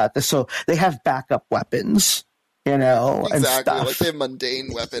evil about this, so they have backup weapons, and exactly. stuff. They have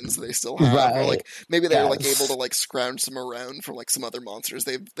mundane weapons they still have, right. Or maybe they're able to scrounge some around from some other monsters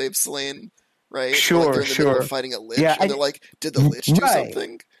they've slain, right? Sure, or they're in the middle of fighting a lich, and they're like, did the lich do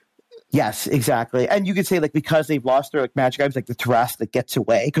something? Yes, exactly. And you could say because they've lost their magic items, like the Tarrasque that gets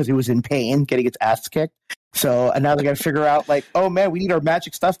away because it was in pain, getting its ass kicked. So, and now they got to figure out oh man, we need our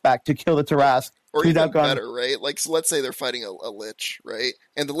magic stuff back to kill the Tarrasque. Or even better, right? So let's say they're fighting a lich, right?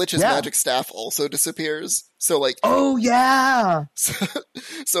 And the lich's magic staff also disappears. So oh yeah.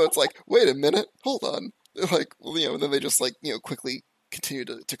 So it's wait a minute, hold on. And then they just quickly continue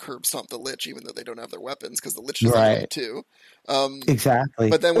to curb stomp the lich, even though they don't have their weapons, because the lich doesn't have them too. Exactly.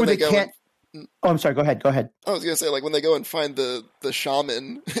 But then when they go, I'm sorry. Go ahead. I was gonna say when they go and find the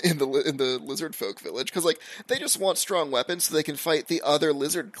shaman in the lizard folk village, because they just want strong weapons so they can fight the other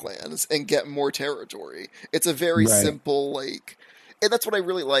lizard clans and get more territory. It's a very simple and that's what I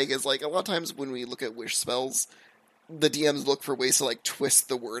really like is a lot of times when we look at wish spells, the DMs look for ways to twist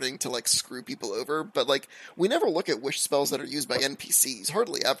the wording to screw people over, but we never look at wish spells that are used by NPCs,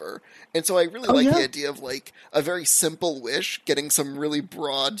 hardly ever. And so I really the idea of a very simple wish getting some really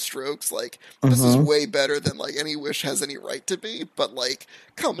broad strokes. This is way better than any wish has any right to be, but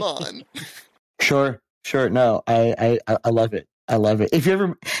come on. Sure. No, I love it. I love it. If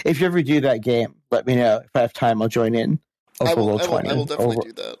you ever do that game, let me know. If I have time, I'll join in. I will definitely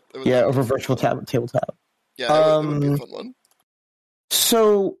do that. Over virtual tabletop. Yeah, it would be a fun one.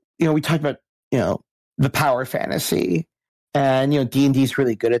 So, we talked about, the power fantasy, and, D&D is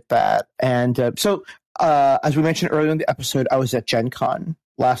really good at that. And so, as we mentioned earlier in the episode, I was at Gen Con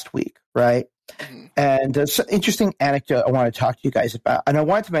last week, right? Mm-hmm. And it's an interesting anecdote I want to talk to you guys about. And I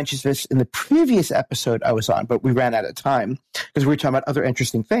wanted to mention this in the previous episode I was on, but we ran out of time because we were talking about other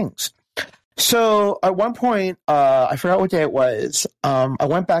interesting things. So, at one point, I forgot what day it was, I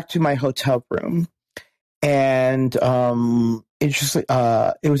went back to my hotel room. And interestingly,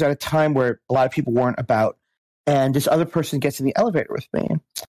 it was at a time where a lot of people weren't about, and this other person gets in the elevator with me,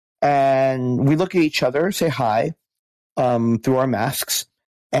 and we look at each other, say hi, through our masks,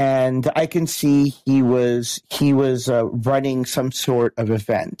 and I can see he was running some sort of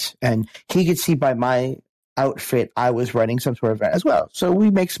event, and he could see by my outfit I was running some sort of event as well. So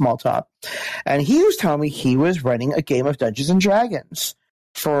we make small talk, and he was telling me he was running a game of Dungeons and Dragons.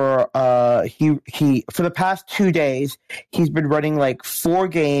 for the past 2 days he's been running like 4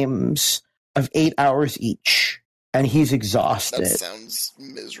 games of 8 hours each, and he's exhausted. That sounds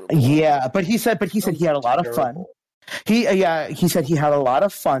miserable. Yeah, but he said he had a lot of fun. He said he had a lot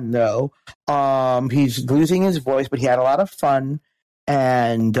of fun though. He's losing his voice, but he had a lot of fun.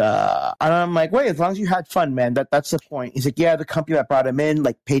 And I'm like, wait, as long as you had fun, man, that's the point. He's like, yeah, the company that brought him in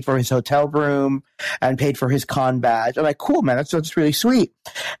like paid for his hotel room and paid for his con badge. I'm like, cool, man, that's really sweet.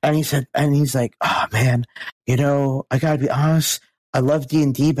 And he's like, oh man, I gotta be honest, I love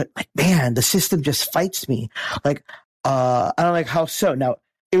D&D, but like, man, the system just fights me. Like, and I'm like, how so? Now,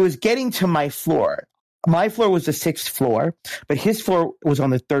 it was getting to my floor. My floor was the 6th floor, but his floor was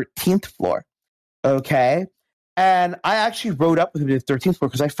on the 13th floor. Okay. And I actually rode up with him to the 13th floor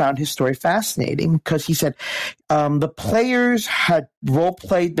because I found his story fascinating, because he said the players had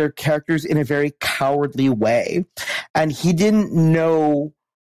role-played their characters in a very cowardly way, and he didn't know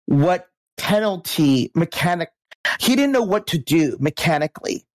what penalty mechanic. He didn't know what to do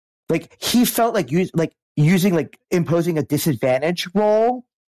mechanically. Like, he felt like using like imposing a disadvantage roll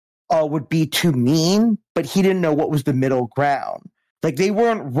would be too mean, but he didn't know what was the middle ground. Like, they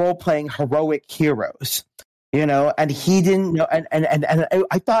weren't role-playing heroic heroes. And he didn't know, and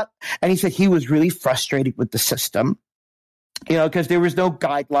I thought, and he said he was really frustrated with the system, because there was no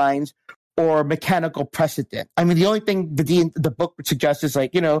guidelines or mechanical precedent. I mean, the only thing the book would suggest is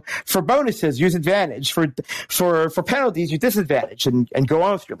like, for bonuses, use advantage, for penalties, use disadvantage, and go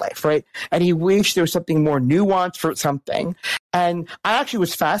on with your life, right? And he wished there was something more nuanced for something. And I actually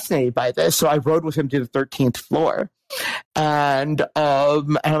was fascinated by this, so I rode with him to the 13th floor, and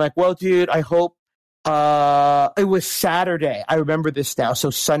I'm like, well, dude, I hope. It was Saturday. I remember this now.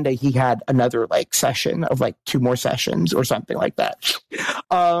 So Sunday he had another like session of like 2 more sessions or something like that.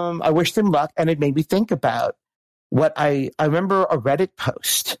 I wished him luck, and it made me think about what I remember a Reddit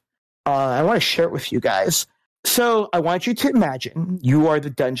post. I want to share it with you guys. So I want you to imagine you are the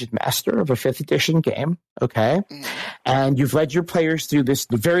dungeon master of a 5th edition game, okay? And you've led your players through this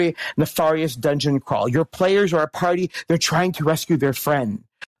very nefarious dungeon crawl. Your players are a party. They're trying to rescue their friend.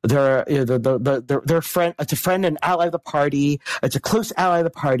 They're their friend. It's a friend and ally of the party. It's a close ally of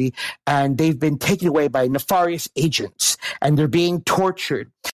the party, and they've been taken away by nefarious agents, and they're being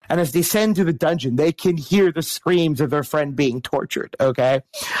tortured. And as they descend to the dungeon, they can hear the screams of their friend being tortured. Okay,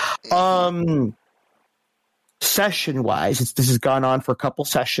 session-wise, this has gone on for a couple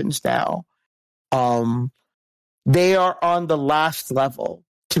sessions now. They are on the last level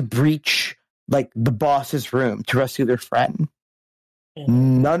to breach like the boss's room to rescue their friend.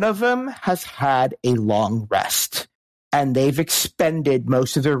 None of them has had a long rest, and they've expended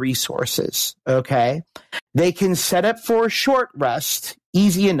most of their resources. Okay, they can set up for a short rest,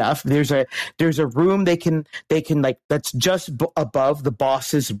 easy enough. There's a room they can like that's just above the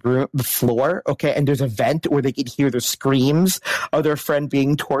boss's room, the floor. Okay, and there's a vent where they can hear the screams of their friend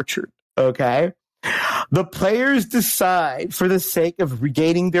being tortured. Okay, the players decide, for the sake of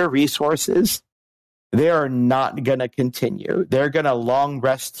regaining their resources, they are not going to continue. They're going to long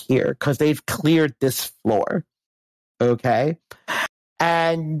rest here because they've cleared this floor. Okay?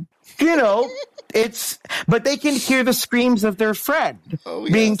 And, but they can hear the screams of their friend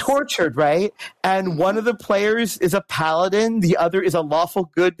being tortured, right? And one of the players is a paladin. The other is a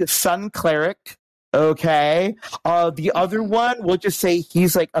lawful good sun cleric. Okay? The other one, we'll just say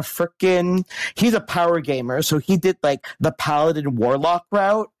he's like he's a power gamer. So he did like the paladin warlock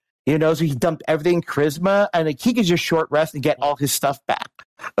route. So he dumped everything in charisma, and like, he could just short rest and get all his stuff back.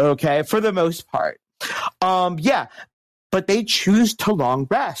 Okay, for the most part. But they choose to long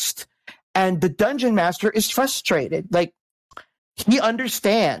rest. And the dungeon master is frustrated. Like, he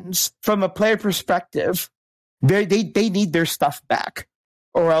understands from a player perspective, they need their stuff back,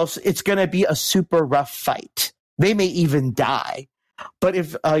 or else it's going to be a super rough fight. They may even die. But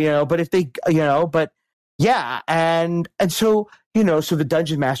if so, so the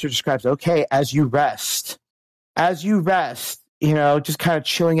dungeon master describes, okay, as you rest, just kind of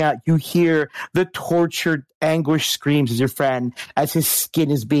chilling out, you hear the tortured, anguished screams of your friend as his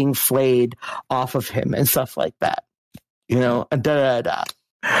skin is being flayed off of him and stuff like that, and da-da-da.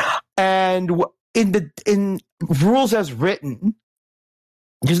 And in rules as written,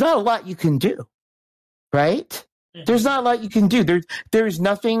 there's not a lot you can do, right? There's not a lot you can do. There's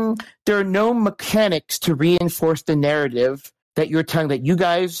nothing. There are no mechanics to reinforce the narrative that you're telling, that you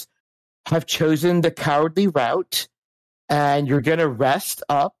guys have chosen the cowardly route and you're gonna rest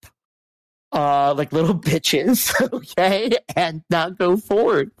up like little bitches, okay, and not go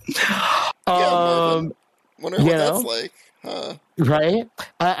forward. Wonder what that's like, huh? Right?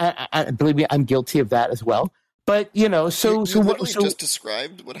 I believe me, I'm guilty of that as well. But you know, You, so you so what? literally So just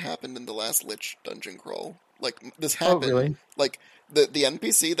described what happened in the last Lich dungeon crawl. Like, this oh, happened. really? Like, the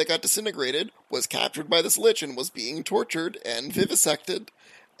NPC that got disintegrated was captured by this Lich and was being tortured and vivisected,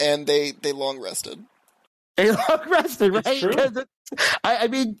 and they long rested. A long rested, It's right? true. 'Cause I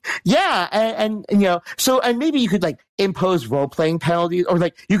mean, yeah, and you know, so and maybe you could like impose role playing penalties, or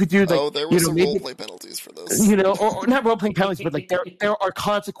like you could do like Oh, there you were know some maybe roleplay penalties for this. you know, or not role playing penalties, but like there are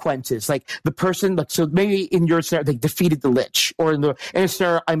consequences. Like the person, like so maybe in your scenario they defeated the Lich, or in a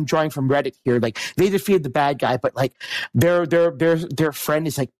scenario I'm drawing from Reddit here, like they defeated the bad guy, but like their friend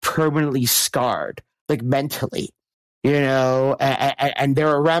is like permanently scarred, like mentally, you know, and there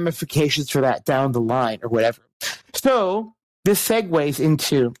are ramifications for that down the line or whatever. So this segues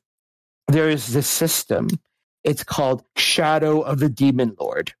into there is this system. It's called Shadow of the Demon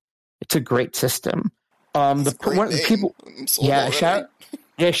Lord. It's a great system. That's a great One of the name. people, I'm sold yeah,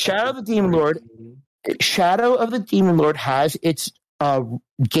 already. Shadow of the Demon Lord. Shadow of the Demon Lord has its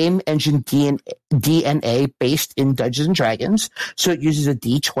game engine DNA based in Dungeons and Dragons, so it uses a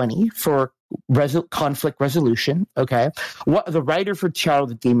D20 for conflict resolution. Okay, what the writer for Shadow of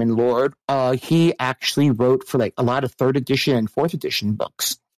the Demon Lord, he actually wrote for like a lot of third edition and fourth edition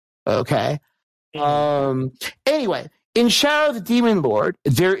books. Okay, anyway, in Shadow of the Demon Lord,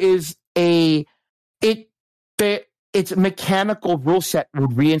 there is it the its mechanical rule set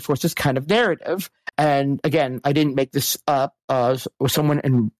would reinforce this kind of narrative. And again, I didn't make this up.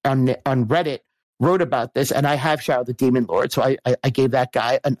 Someone on Reddit wrote about this, and I have Shadow of the Demon Lord, so I gave that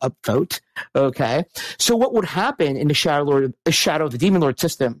guy an upvote. Okay, so what would happen in the Shadow of the Demon Lord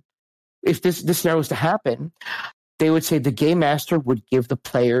system if this scenario was to happen? They would say the game master would give the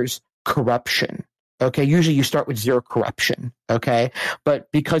players corruption. Okay, usually you start with 0 corruption. Okay, but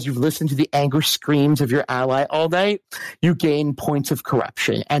because you've listened to the angry screams of your ally all night, you gain points of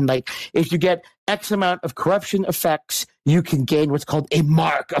corruption. And like, if you get X amount of corruption effects, you can gain what's called a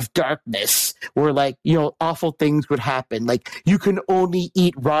mark of darkness, where like, you know, awful things would happen. Like you can only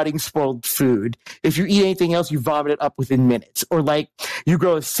eat rotting, spoiled food. If you eat anything else, you vomit it up within minutes. Or like you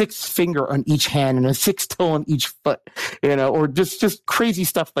grow a 6th finger on each hand and a 6th toe on each foot, you know, or just crazy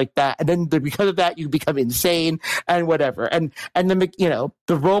stuff like that. And then because of that, you become insane and whatever. And then, you know,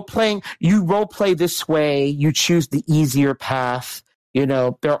 the you role play this way, you choose the easier path. You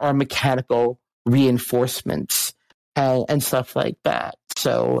know, there are mechanical reinforcements and stuff like that.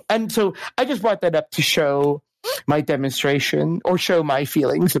 So I just brought that up to show my demonstration or show my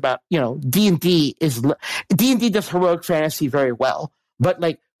feelings about, you know, D&D does heroic fantasy very well. But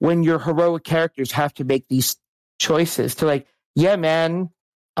like when your heroic characters have to make these choices to like, yeah, man,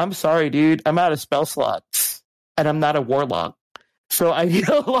 I'm sorry, dude, I'm out of spell slots and I'm not a warlock. So I need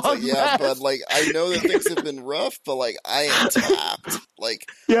a long Yeah, rest. but like I know that things have been rough, but like I am tapped. Like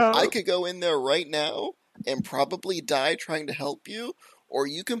Yeah. I could go in there right now and probably die trying to help you, or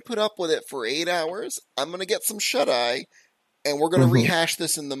you can put up with it for 8 hours. I'm gonna get some shut eye, and we're gonna rehash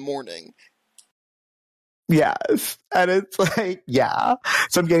this in the morning. Yes. And it's like, yeah.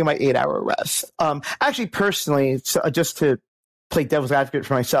 So I'm getting my 8-hour rest. Actually, personally, so just to play devil's advocate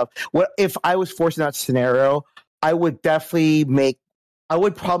for myself, what if I was forced in that scenario, I would probably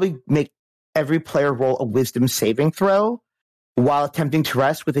make every player roll a wisdom saving throw while attempting to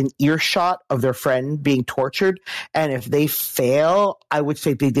rest within earshot of their friend being tortured. And if they fail, I would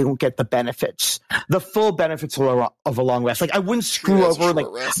say they don't get the benefits, the full benefits of a long rest. Like I wouldn't screw over like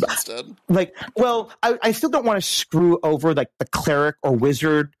rest instead. Like, well, I still don't want to screw over like the cleric or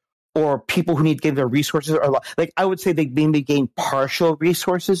wizard or people who need to gain their resources, or like I would say they maybe gain partial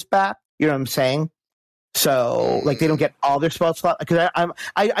resources back. You know what I'm saying? So like they don't get all their spell slot, because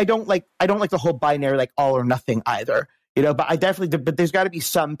I don't like the whole binary like all or nothing either. You know, but but there's got to be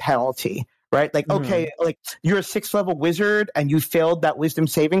some penalty, right? Like, okay, like you're a 6th level wizard and you failed that wisdom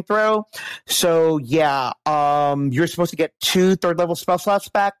saving throw. So yeah, you're supposed to get 2 3rd level spell slots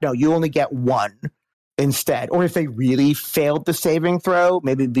back. No, you only get 1 instead. Or if they really failed the saving throw,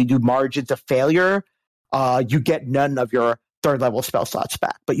 maybe they do margins of failure, you get none of your 3rd level spell slots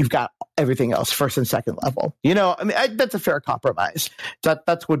back, but you've got everything else 1st and 2nd level. You know, I mean, that's a fair compromise.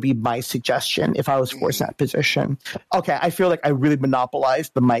 That would be my suggestion if I was forced in that position. Okay, I feel like I really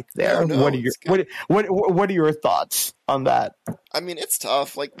monopolized the mic there. No, what are your thoughts on that? I mean, it's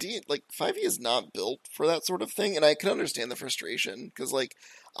tough. Like 5e is not built for that sort of thing, and I can understand the frustration because like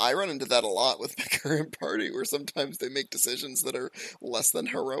I run into that a lot with my current party, where sometimes they make decisions that are less than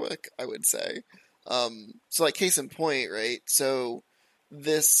heroic, I would say. So like case in point, right? So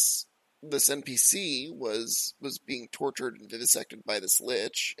this NPC was being tortured and vivisected by this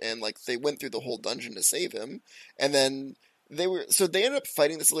lich, and like they went through the whole dungeon to save him, and then they ended up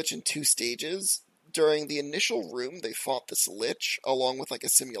fighting this lich in 2 stages. during the initial room, they fought this lich along with like a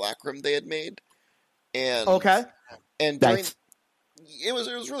simulacrum they had made, and Okay. and during Nice. it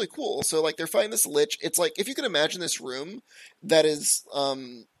was really cool. So like they're fighting this lich. It's like if you can imagine this room, that is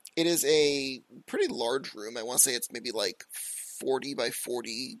it is a pretty large room. I want to say it's maybe like 40 by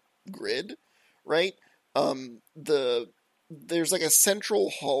 40 grid, right? There's like a central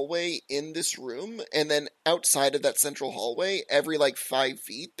hallway in this room, and then outside of that central hallway, every like 5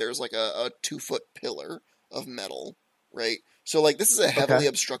 feet, there's like a 2-foot pillar of metal, right? So like this is a heavily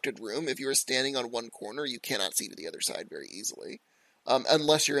obstructed room. If you were standing on one corner, you cannot see to the other side very easily,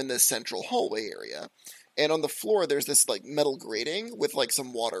 unless you're in this central hallway area. And on the floor, there's this like metal grating with like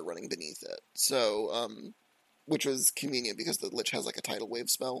some water running beneath it. So, which was convenient because the lich has like a tidal wave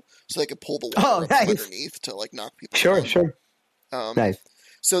spell, so they could pull the water up from underneath to like knock people down. Sure. Nice.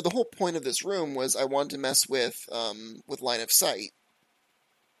 So the whole point of this room was I wanted to mess with line of sight,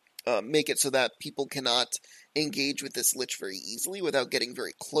 make it so that people cannot engage with this lich very easily without getting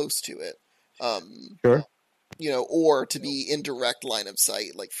very close to it. Sure. Or to be in direct line of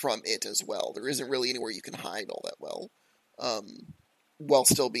sight, like from it as well. There isn't really anywhere you can hide all that well, while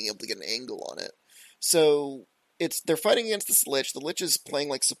still being able to get an angle on it. So they're fighting against this lich. The lich is playing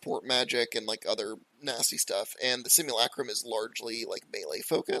like support magic and like other nasty stuff, and the simulacrum is largely like melee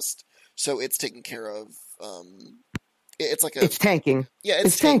focused. So it's taking care of. It's like it's tanking. Yeah,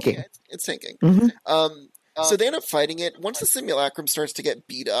 it's tanking. It's tanking. Mm-hmm. So they end up fighting it. Once the simulacrum starts to get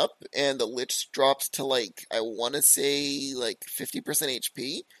beat up and the lich drops to like, I want to say like 50%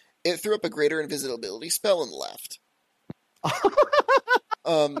 HP, it threw up a greater invisibility spell and left.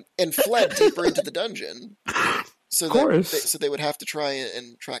 And fled deeper into the dungeon. So they would have to try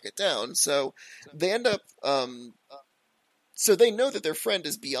and track it down. So they end up so they know that their friend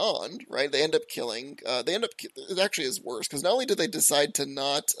is beyond, right? They end up killing. It actually is worse because not only did they decide to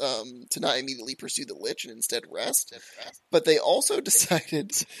not immediately pursue the lich and instead rest, but they also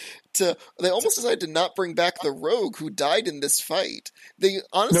decided to not bring back the rogue who died in this fight. They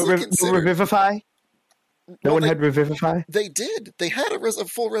honestly considered revivify. No one had revivify? They did. They had a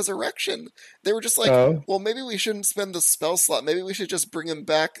full resurrection. They were just like, well, maybe we shouldn't spend the spell slot. Maybe we should just bring him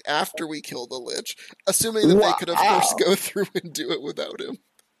back after we kill the lich, assuming that they could, of course, go through and do it without him.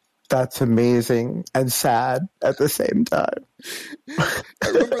 That's amazing and sad at the same time. I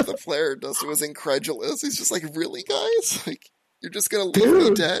remember the player, Dustin, was incredulous. He's just like, really, guys? Like, you're just going to leave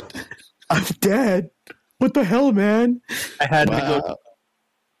me dead? I'm dead. What the hell, man? I had to go...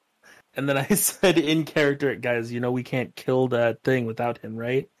 And then I said in character, guys, we can't kill that thing without him,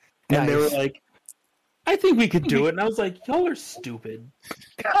 right? And they were like, I think we could do it. And I was like, y'all are stupid.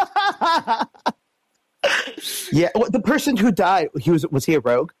 Yeah, the person who died, was he a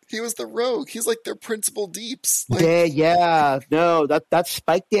rogue? He was the rogue. He's like their principal deeps. No, that's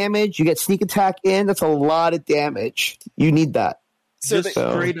spike damage. You get sneak attack in. That's a lot of damage. You need that. So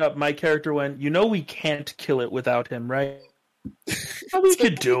straight up, my character went, we can't kill it without him, right? We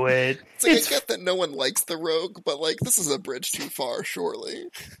could do it. I get that no one likes the rogue, but like this is a bridge too far, surely.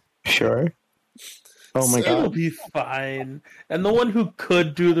 Sure. Oh my god. It'll be fine. And the one who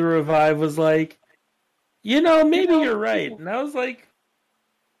could do the revive was like, maybe you're right. And I was like,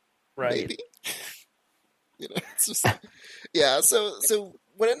 right. Maybe. It's just yeah, so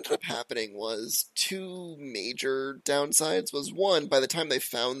what ended up happening was two major downsides. Was one, by the time they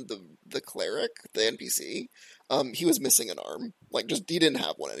found the cleric, the NPC, he was missing an arm. Like, just he didn't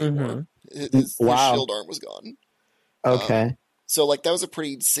have one anymore. Mm-hmm. His shield arm was gone. Okay. So, like, that was a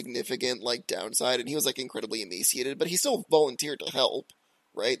pretty significant, like, downside, and he was, like, incredibly emaciated, but he still volunteered to help,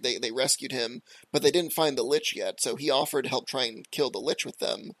 right? They rescued him, but they didn't find the lich yet, so he offered to help try and kill the lich with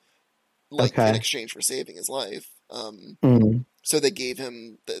them, like, in exchange for saving his life. So they gave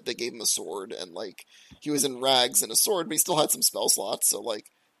him a sword, and, like, he was in rags and a sword, but he still had some spell slots, so,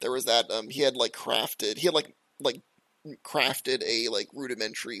 like, there was that, he had crafted a, like,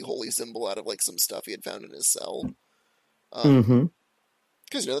 rudimentary holy symbol out of, like, some stuff he had found in his cell.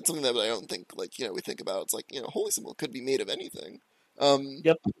 Because, that's something that I don't think, like, we think about. It's like, holy symbol could be made of anything.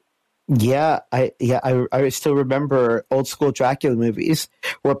 Yep. Yeah, I still remember old school Dracula movies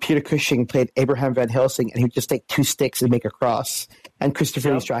where Peter Cushing played Abraham Van Helsing, and he would just take two sticks and make a cross, and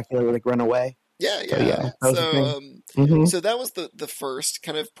Christopher Lee's Dracula would run away. Yeah. So that was the first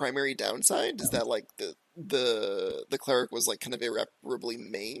kind of primary downside, is that like the cleric was like kind of irreparably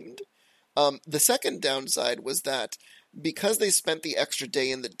maimed. The second downside was that because they spent the extra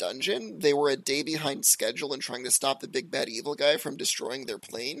day in the dungeon, they were a day behind schedule in trying to stop the big bad evil guy from destroying their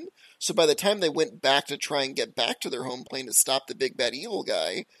plane. So by the time they went back to try and get back to their home plane to stop the big bad evil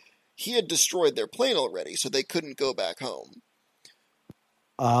guy, he had destroyed their plane already, so they couldn't go back home.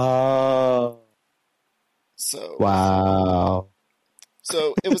 Oh. So Wow.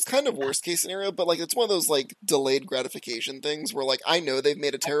 So it was kind of worst case scenario, but like it's one of those like delayed gratification things where like I know they've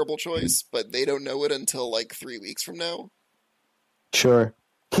made a terrible choice, but they don't know it until like 3 weeks from now. Sure.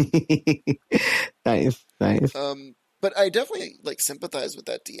 Nice. But I definitely like sympathize with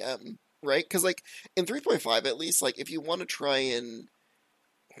that DM, right? Because like in 3.5 at least, like if you want to try and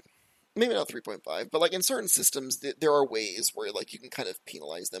maybe not 3.5, but like in certain systems, there are ways where like you can kind of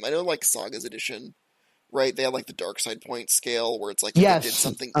penalize them. I know like Saga's edition, right? They have like the dark side point scale where it's like if Yes. they did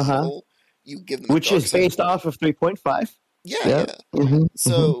something evil, you give them Which a dark is side based point. off of 3.5. Yeah, Yeah. yeah. Mhm,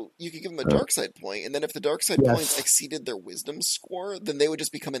 So you could give them a dark side point, and then if the dark side Yes. points exceeded their wisdom score, then they would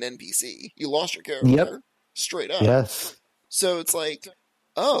just become an NPC. You lost your character, Yep. straight up. Yes. So it's like,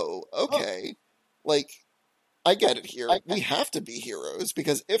 oh, okay, like I get it here. We have to be heroes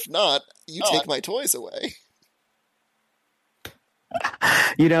because if not, you take my toys away.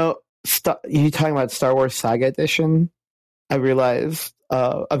 You know, you talking about Star Wars Saga Edition? I realized.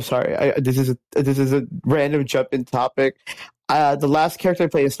 I'm sorry. This is a random jump in topic. The last character I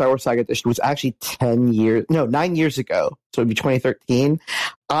played in Star Wars Saga Edition was actually 9 years ago. So it'd be 2013.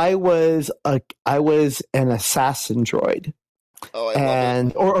 I was an assassin droid. Oh, I love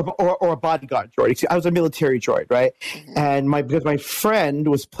it. Or a bodyguard droid. I was a military droid, right? Mhm. And because my friend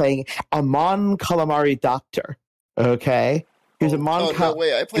was playing a Mon Calamari Doctor. Okay, he was a Mon. Oh, no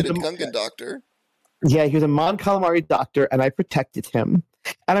way! I played a he was a- Gungan Doctor. Yeah, he was a Mon Calamari Doctor, and I protected him.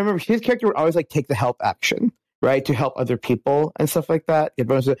 And I remember his character would always like take the help action, right, to help other people and stuff like that.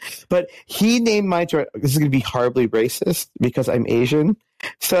 But he named my droid. This is going to be horribly racist because I'm Asian.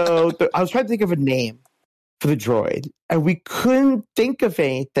 So I was trying to think of a name for the droid, and we couldn't think of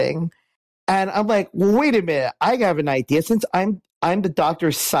anything. And I'm like, well, wait a minute, I have an idea. Since I'm the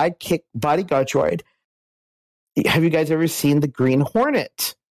Doctor's sidekick bodyguard droid, have you guys ever seen the Green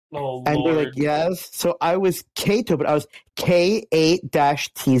Hornet? Oh, And they're Lord. like, yes. So I was Kato, but I was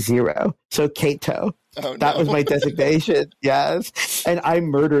K8-T0. So Kato. Oh, That no. was my designation. Yes. And I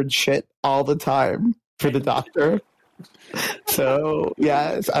murdered shit all the time for the Doctor. So,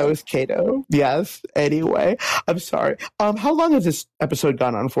 yes, I was Kato. Yes. Anyway, I'm sorry. How long has this episode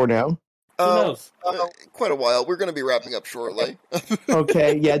gone on for now? Who knows? Quite a while. We're going to be wrapping up shortly.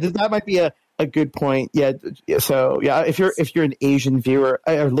 Okay. Yeah, that might be a good point. Yeah. So yeah, if you're an Asian viewer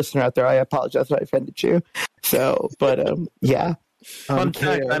or listener out there, I apologize if I offended you. So, but yeah. Fun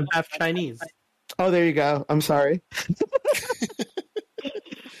fact, I'm half Chinese. Oh, there you go. I'm sorry.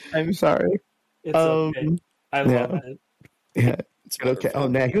 I'm sorry. It's okay. I love it. Yeah. It's Okay. wonderful. Oh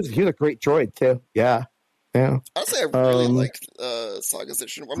man, he was a great droid too. Yeah. Yeah. Honestly, I really liked Saga's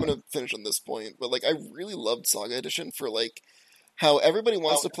Edition. I'm going to finish on this point, but like I really loved Saga Edition for like how everybody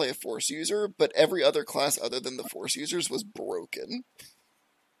wants to play a Force user, but every other class other than the Force users was broken.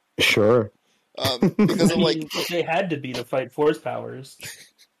 Sure. Because I of like, mean, they had to be to fight force powers.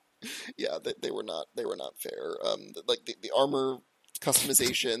 yeah, they were not fair. Like the armor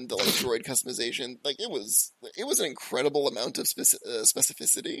customization, the like droid customization, like it was an incredible amount of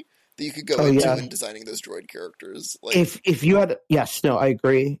specificity that you could go into in designing those droid characters. Like, if you had I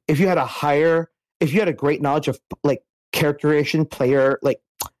agree. If you had a great knowledge of like characterization, player like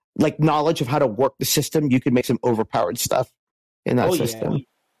knowledge of how to work the system, you could make some overpowered stuff in that system. Yeah.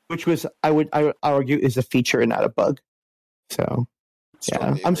 Which was I would argue is a feature and not a bug. So yeah.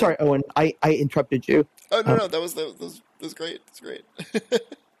 strongly I'm agree. sorry, Owen. I interrupted you. Oh no, that was great. It's great.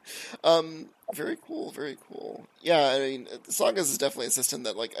 Very cool, very cool. Yeah, I mean, Sagas is definitely a system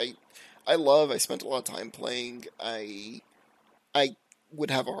that like I love. I spent a lot of time playing. I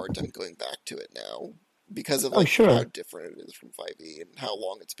would have a hard time going back to it now because of like how different it is from 5e and how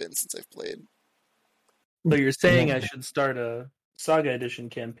long it's been since I've played. So you're saying I should start a Saga Edition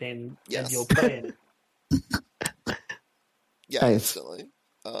campaign Yes. and you'll play it? Yeah, Nice. instantly.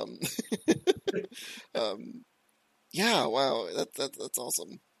 Yeah, wow, that's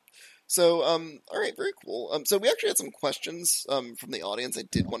awesome. So, all right, very cool. So we actually had some questions from the audience I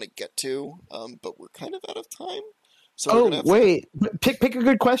did want to get to, but we're kind of out of time. So wait, pick a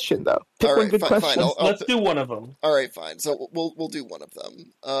good question though. Pick all one right, good fine, question. Let's do one of them. All right, fine. So we'll do one of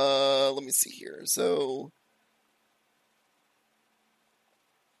them. Let me see here. So.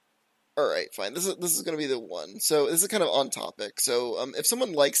 All right, fine. This is going to be the one. So this is kind of on topic. So if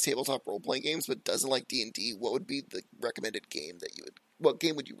someone likes tabletop role playing games but doesn't like D&D, what would be the recommended game that you would? What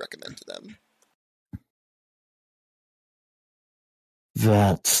game would you recommend to them?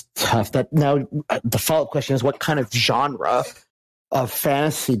 That's tough. Now the follow-up question is, what kind of genre of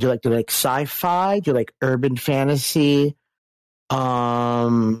fantasy do you like? Do you like sci-fi? Do you like urban fantasy?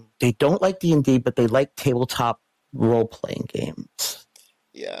 They don't like D&D, but they like tabletop role-playing games.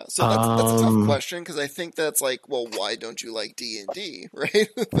 Yeah, so that's a tough Um, question because I think that's like, well, why don't you like D&D, right?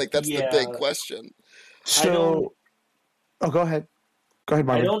 Like that's the big Yeah, question. I don't. so, oh, go ahead. Go ahead, I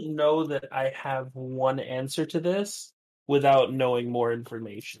Marvin. don't know that I have one answer to this without knowing more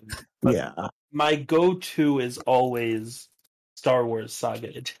information. But Yeah. my go-to is always Star Wars Saga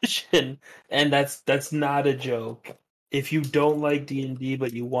Edition, and that's not a joke. If you don't like D&D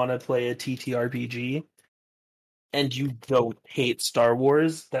but you want to play a TTRPG and you don't hate Star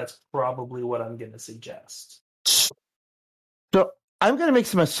Wars, that's probably what I'm going to suggest. So I'm going to make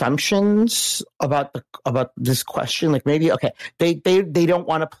some assumptions about this question. Like maybe okay, they don't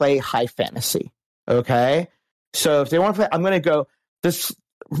want to play high fantasy. Okay, so if they want to play, I'm going to go this.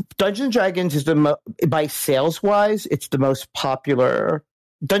 Dungeons and Dragons is by sales wise, it's the most popular.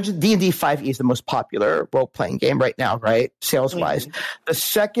 D&D 5e is the most popular role playing game right now, right? Sales wise, the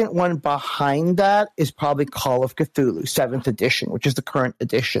second one behind that is probably Call of Cthulhu 7th edition, which is the current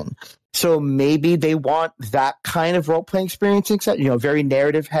edition. So maybe they want that kind of role playing experience, very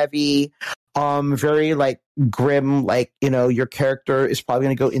narrative heavy, very like grim, like your character is probably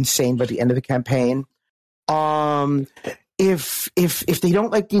going to go insane by the end of the campaign. If they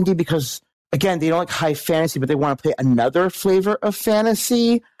don't like D&D because again they don't like high fantasy, but they want to play another flavor of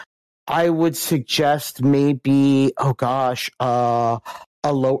fantasy, I would suggest maybe a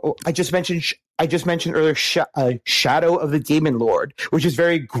low. I just mentioned earlier Shadow of the Demon Lord, which is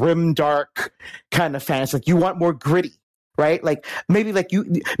very grim, dark kind of fantasy. Like you want more gritty, right? Like maybe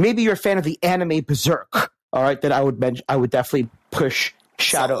you're a fan of the anime Berserk. All right, then I would definitely push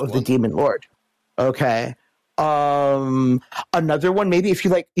Shadow of the Demon Lord. Okay. Another one, maybe if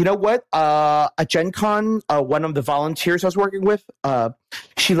you like, at Gen Con, one of the volunteers I was working with,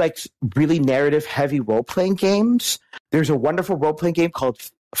 she likes really narrative heavy role-playing games. There's a wonderful role-playing game called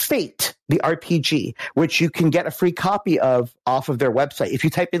Fate, the RPG, which you can get a free copy of off of their website. If you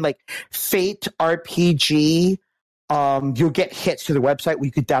type in like Fate RPG, you'll get hits to the website where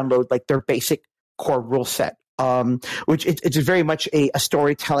you could download like their basic core rule set, which it's very much a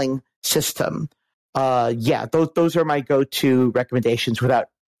storytelling system. Those are my go-to recommendations without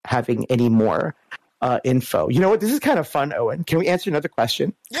having any more info. You know what? This is kind of fun, Owen. Can we answer another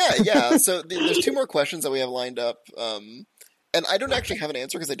question? Yeah. So there's two more questions that we have lined up, and I don't actually have an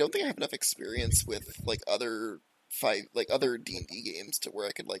answer because I don't think I have enough experience with like other D&D games to where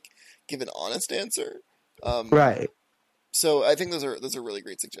I could like give an honest answer. Right. So I think those are really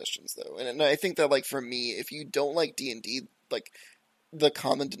great suggestions, though, and I think that like for me, if you don't like D&D, like the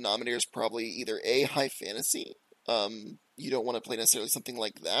common denominator is probably either A, high fantasy, you don't want to play necessarily something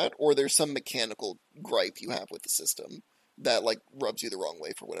like that, or there's some mechanical gripe you have with the system that like rubs you the wrong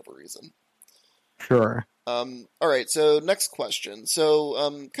way for whatever reason. Sure. Alright, so next question. So,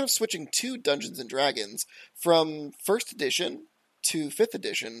 kind of switching to Dungeons & Dragons, from 1st edition to 5th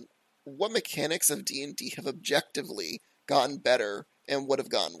edition, what mechanics of D&D have objectively gotten better, and what have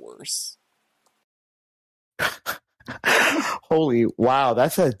gotten worse? Holy wow,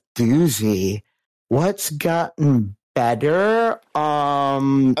 that's a doozy. What's gotten better?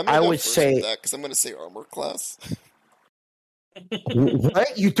 I would say that because I'm going to say armor class.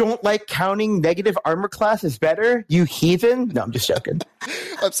 What? You don't like counting negative armor class is better? You heathen? No, I'm just joking.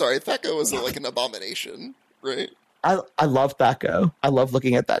 I'm sorry, Thaco was like an abomination, right? I love Thaco. I love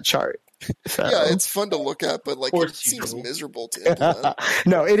looking at that chart. So. Yeah, it's fun to look at, but like it seems miserable to implement.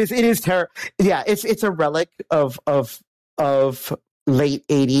 No, it is terrible. Yeah, it's a relic of late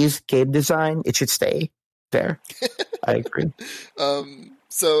 80s game design. It should stay there. I agree.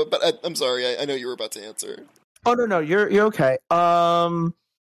 But I'm sorry. I know you were about to answer. Oh no, you're okay.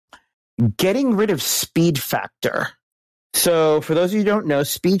 Getting rid of speed factor. So, for those of you who don't know,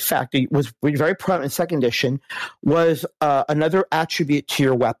 speed factor was very prominent in 2nd edition, was another attribute to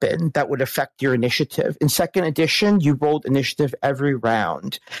your weapon that would affect your initiative. In 2nd edition, you rolled initiative every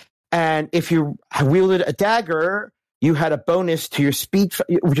round. And if you wielded a dagger, you had a bonus to your speed,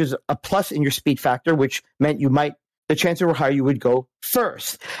 which is a plus in your speed factor, which meant the chances were higher you would go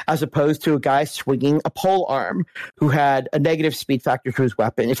first, as opposed to a guy swinging a pole arm who had a negative speed factor to his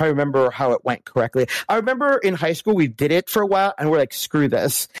weapon, if I remember how it went correctly. I remember in high school, we did it for a while, and we're like, screw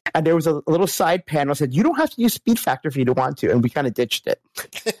this. And there was a little side panel that said, you don't have to use speed factor if you don't want to, and we kind of ditched it.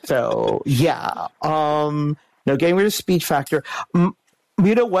 So, yeah. Getting rid of speed factor.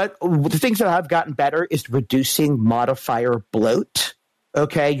 You know what? The things that have gotten better is reducing modifier bloat.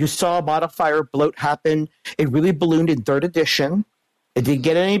 Okay, you saw modifier bloat happen. It really ballooned in 3rd edition. It didn't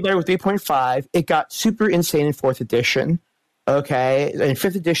get any better with 3.5. It got super insane in 4th edition. Okay, in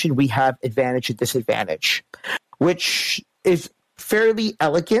 5th edition, we have advantage and disadvantage, which is fairly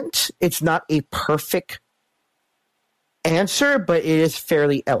elegant. It's not a perfect answer, but it is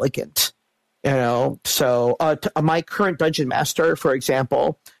fairly elegant. So my current dungeon master, for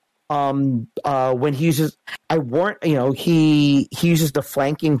example, when he uses, he uses the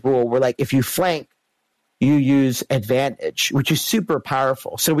flanking rule where, like, if you flank, you use advantage, which is super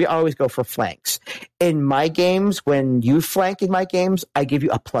powerful. So we always go for flanks. In my games, when you flank in my games, I give you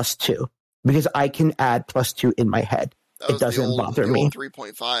a +2 because I can add +2 in my head. It doesn't bother me.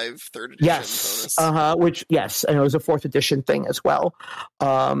 3.5 third edition bonus. Which and it was a 4th edition thing as well.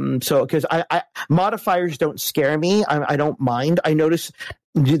 So because I modifiers don't scare me, I don't mind. I notice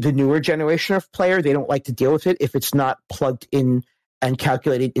the newer generation of player, they don't like to deal with it if it's not plugged in and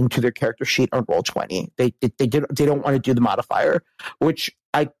calculated into their character sheet on Roll20. They don't want to do the modifier, which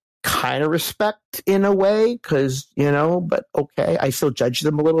I kind of respect in a way, because but okay, I still judge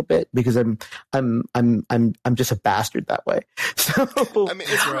them a little bit because I'm just a bastard that way. So I mean,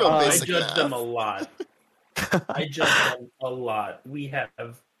 it's real basic. I judge them a lot. We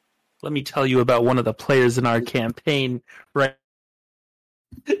have. Let me tell you about one of the players in our campaign. Right.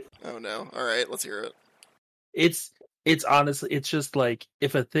 Oh no! All right, let's hear it. It's honestly, it's just like,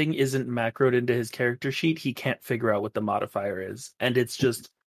 if a thing isn't macroed into his character sheet, he can't figure out what the modifier is, and it's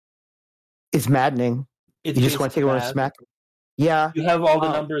maddening. You just want to take a smack. Yeah. You have all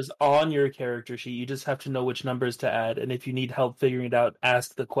the numbers on your character sheet. You just have to know which numbers to add. And if you need help figuring it out,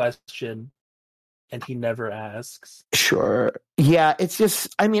 ask the question. And he never asks. Sure. Yeah. It's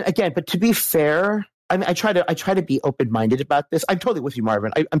just, I mean, again, but to be fair, I mean, I try to be open-minded about this. I'm totally with you,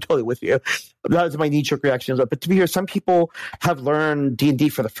 Marvin. I'm totally with you. That was my knee-jerk reaction. But to be fair, some people have learned D&D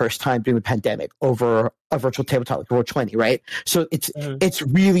for the first time during the pandemic over a virtual tabletop like Roll20, right? So it's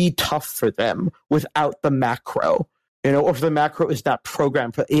really tough for them without the macro, or if the macro is not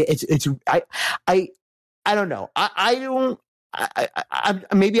programmed for I don't know.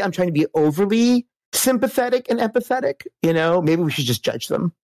 Maybe I'm trying to be overly sympathetic and empathetic. Maybe we should just judge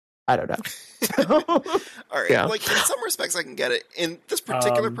them. I don't know. All right. Yeah. Like, in some respects, I can get it. In this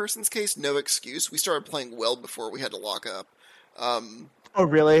particular person's case, no excuse. We started playing well before we had to lock up. Oh,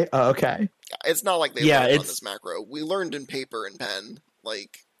 really? Oh, okay. It's not like they learned on this macro. We learned in paper and pen. They've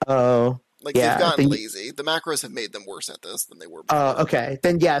gotten lazy. The macros have made them worse at this than they were before. Okay.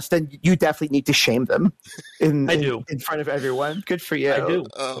 Then yes, then you definitely need to shame them in front of everyone. Good for you. I do.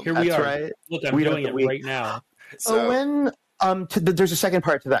 Here we are. Right. Look, I'm doing it right now. So, there's a second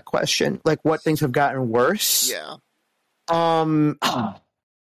part to that question, like what things have gotten worse. Yeah.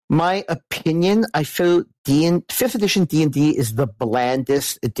 My opinion, I feel 5th edition D&D is the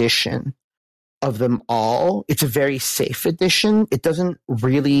blandest edition of them all. It's a very safe edition. It doesn't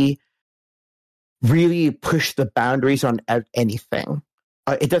really push the boundaries on anything.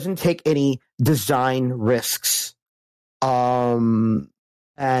 It doesn't take any design risks. Like,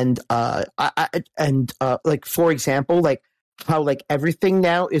 for example, like how like everything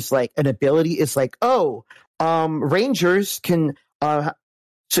now is like an ability is like, Rangers can the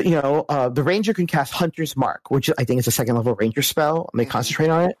Ranger can cast Hunter's Mark, which I think is a 2nd level Ranger spell, and they concentrate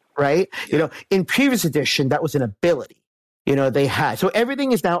on it, right? Yeah. In previous edition, that was an ability, they had. So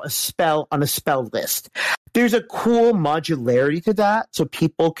everything is now a spell on a spell list. There's a cool modularity to that, so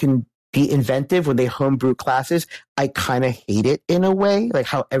people can be inventive when they homebrew classes. I kind of hate it in a way, like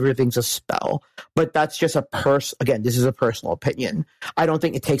how everything's a spell. But that's just again, this is a personal opinion. I don't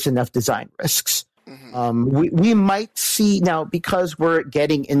think it takes enough design risks. Mm-hmm. We might see now, because we're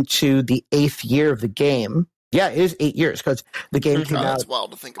getting into the 8th year of the game. Yeah, it is 8 years because the game came out. That's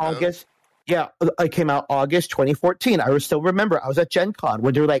wild to think about. August. Yeah, it came out August 2014. I still remember I was at Gen Con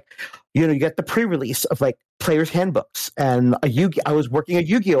when they were like, you get the pre-release of like players' handbooks, and I was working a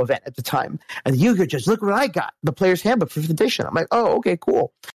Yu-Gi-Oh event at the time, and the Yu-Gi-Oh just, look what I got, the players' handbook for 5th edition. I'm like, oh, okay,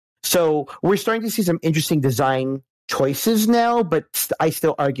 cool. So we're starting to see some interesting design choices now, but I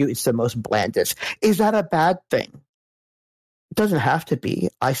still argue it's the most blandest. Is that a bad thing? It doesn't have to be.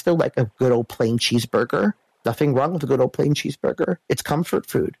 I still like a good old plain cheeseburger. Nothing wrong with a good old plain cheeseburger. It's comfort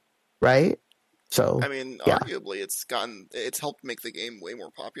food, right? So I mean, arguably, it's helped make the game way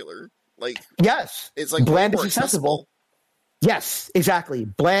more popular. Like, yes, it's like bland is accessible. Yes, exactly.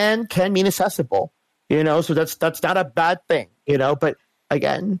 Bland can mean accessible. So that's not a bad thing. But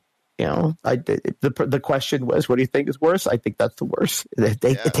again, the question was, what do you think is worse? I think that's the worst. It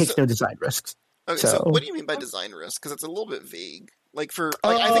takes no design risks. Okay, so what do you mean by design risk? Because it's a little bit vague. Like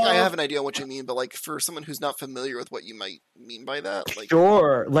I think I have an idea what you mean, but like for someone who's not familiar with what you might mean by that, like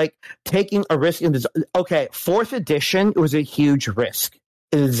sure, like taking a risk in design. Okay, 4th edition was a huge risk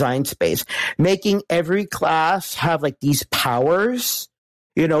in the design space, making every class have like these powers.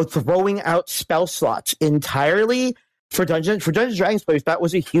 Throwing out spell slots entirely. For Dungeons & Dragons players, that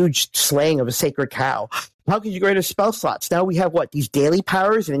was a huge slaying of a sacred cow. how can you get rid of spell slots? Now we have these daily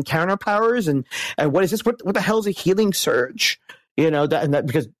powers and encounter powers, and what is this? What the hell is a healing surge? That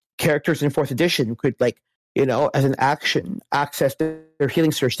because characters in 4th edition could as an action access their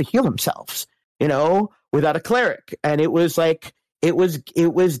healing surge to heal themselves, without a cleric, and it was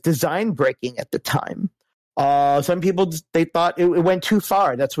design breaking at the time. Some people they thought it went too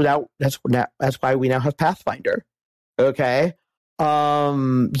far. That's why we now have Pathfinder. Okay.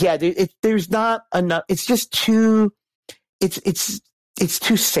 There's not enough. It's just too. It's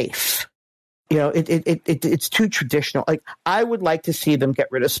too safe. It's too traditional. Like, I would like to see them get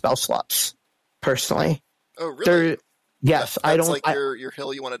rid of spell slots. Personally. Oh, really? Yes, that's I don't. Like your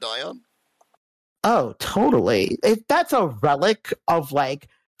hill you want to die on. Oh, totally. That's a relic of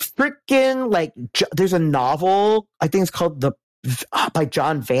freaking there's a novel, I think it's called by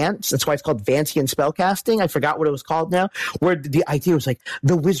John Vance. That's why it's called Vancian spellcasting. I forgot what it was called now. Where the idea was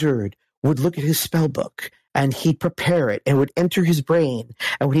the wizard would look at his spell book and he'd prepare it and it would enter his brain.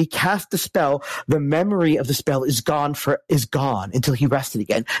 And when he cast the spell, the memory of the spell is gone until he rested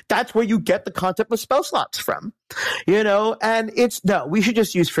again. That's where you get the concept of spell slots from, and we should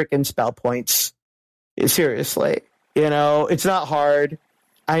just use freaking spell points. Seriously, it's not hard.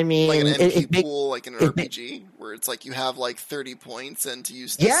 I mean, like an MP pool, like in an RPG, where it's you have 30 points, and to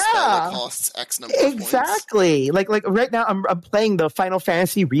use this spell, it costs X number of points. Exactly. Like right now, I'm playing the Final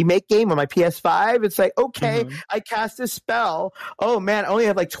Fantasy remake game on my PS5. It's okay, I cast this spell. Oh man, I only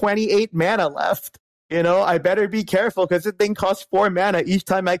have 28 mana left. I better be careful because the thing costs 4 mana each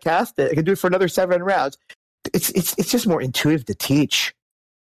time I cast it. I can do it for another 7 rounds. It's just more intuitive to teach.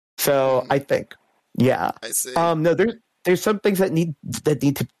 So I think, yeah. I see. No, there's some things that need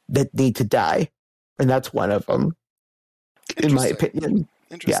to die, and that's one of them, in my opinion.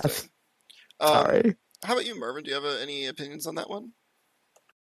 Interesting. Yes. Sorry. How about you, Marvin? Do you have any opinions on that one?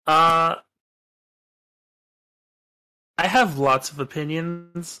 I have lots of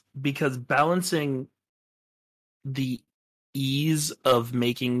opinions because balancing the ease of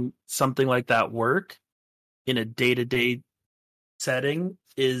making something like that work in a day-to-day setting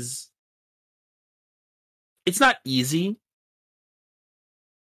it's not easy.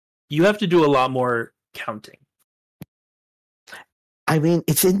 You have to do a lot more counting. I mean,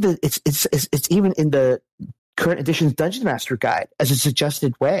 it's even in the current edition's Dungeon Master Guide as a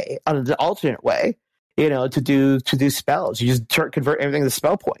suggested way, an alternate way, to do spells. You just convert everything to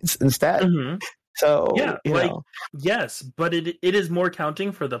spell points instead. Mm-hmm. So yeah, yes, but it is more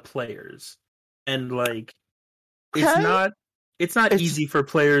counting for the players, and it's not easy for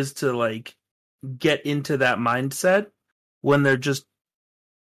players to get into that mindset when they're just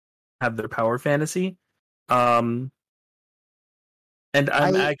have their power fantasy. And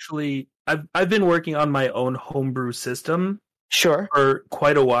I've been working on my own homebrew system for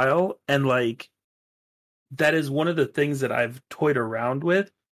quite a while, and that is one of the things that I've toyed around with,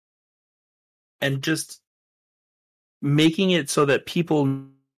 and just making it so that people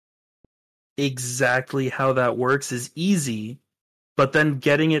exactly how that works is easy, but then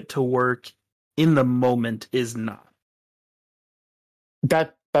getting it to work in the moment is not.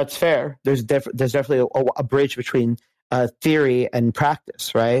 That's fair. There's definitely a bridge between theory and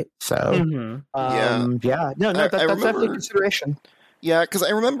practice, right? So, that's definitely a consideration. Yeah, because I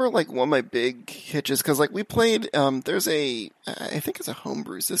remember one of my big hitches, because we played. There's I think it's a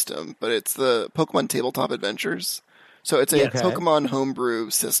homebrew system, but it's the Pokemon Tabletop Adventures. So it's a Pokemon homebrew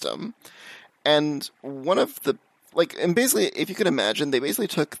system, and one of the and basically, if you could imagine, they basically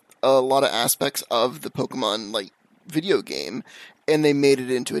took a lot of aspects of the Pokemon video game, and they made it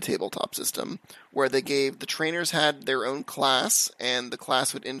into a tabletop system where the trainers had their own class, and the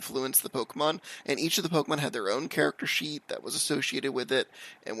class would influence the Pokemon, and each of the Pokemon had their own character sheet that was associated with it,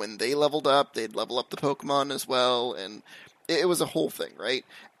 and when they leveled up, they'd level up the Pokemon as well, and it was a whole thing, right?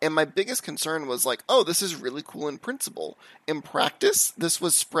 And my biggest concern was oh, this is really cool in principle. In practice, this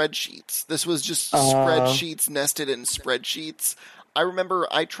was spreadsheets. This was just spreadsheets nested in spreadsheets. I remember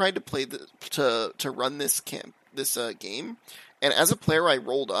I tried to play to run this game, and as a player, I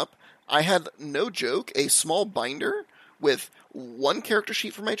rolled up. I had, no joke, a small binder with 1 character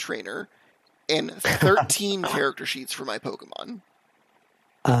sheet for my trainer and 13 character sheets for my Pokemon.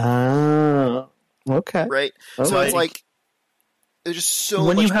 Okay. Right? So it's there's just so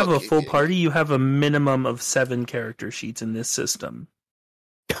when much you have a full party, you have a minimum of 7 character sheets in this system.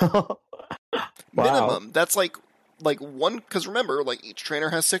 Wow. Minimum. That's one, because remember, each trainer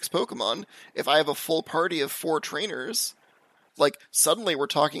has 6 Pokemon. If I have a full party of 4 trainers, suddenly we're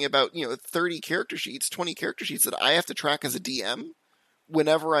talking about 30 character sheets, 20 character sheets that I have to track as a DM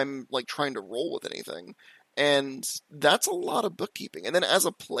whenever I'm trying to roll with anything. And that's a lot of bookkeeping. And then as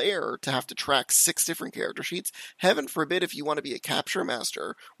a player, to have to track 6 different character sheets, heaven forbid if you want to be a capture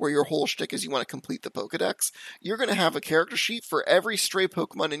master, where your whole shtick is you want to complete the Pokedex, you're going to have a character sheet for every stray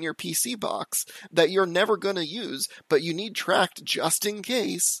Pokemon in your PC box that you're never going to use, but you need tracked just in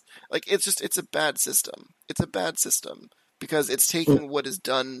case. Like, it's a bad system. It's a bad system because it's taking what is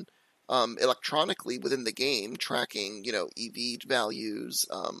done electronically within the game, tracking, EV values,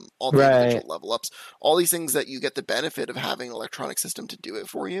 all the individual level ups, all these things that you get the benefit of having an electronic system to do it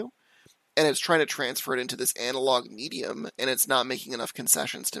for you. And it's trying to transfer it into this analog medium, and it's not making enough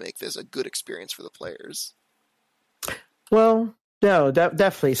concessions to make this a good experience for the players. Well, no,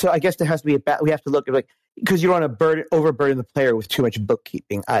 definitely. So I guess there has to be we have to look at because you don't want to overburden the player with too much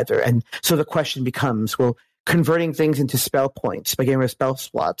bookkeeping either. And so the question becomes, well, converting things into spell points by getting rid of spell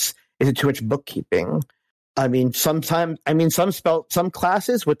slots, is it too much bookkeeping? I mean, some classes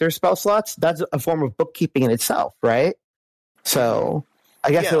with their spell slots, that's a form of bookkeeping in itself, right? So I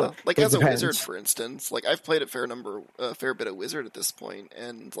guess as depends. A wizard, for instance, I've played a fair bit of wizard at this point,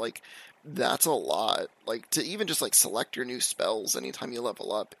 and that's a lot. To even just select your new spells anytime you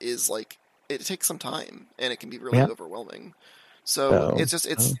level up is it takes some time, and it can be really overwhelming. So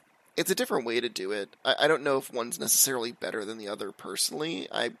it's a different way to do it. I don't know if one's necessarily better than the other personally.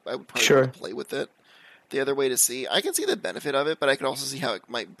 I would probably want to play with it the other way to see. I can see the benefit of it, but I could also see how it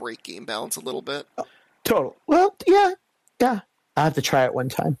might break game balance a little bit. Total. Well, yeah. I'll have to try it one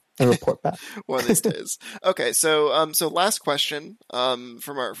time and report back. One of these days. Okay, so last question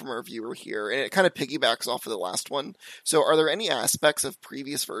from our viewer here, and it kind of piggybacks off of the last one. So are there any aspects of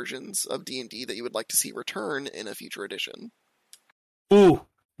previous versions of D&D that you would like to see return in a future edition? Ooh.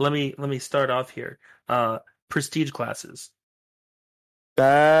 Let me start off here. Prestige classes.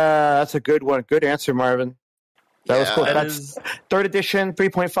 That's a good one. Good answer, Marvin. That was cool. That's 3rd edition,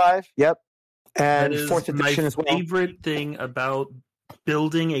 3.5. Yep. And 4th edition as well. My favorite thing about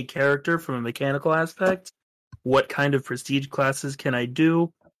building a character from a mechanical aspect. What kind of prestige classes can I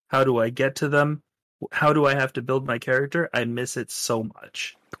do? How do I get to them? How do I have to build my character? I miss it so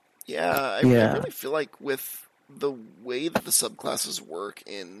much. Yeah, I really feel like with the way that the subclasses work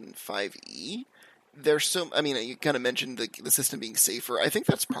in 5e, there's you kind of mentioned the system being safer. I think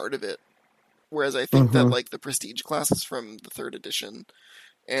that's part of it. Whereas I think that the prestige classes from the 3rd edition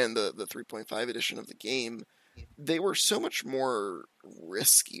and the 3.5 edition of the game, they were so much more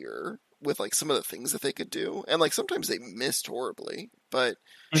riskier with some of the things that they could do, and sometimes they missed horribly. But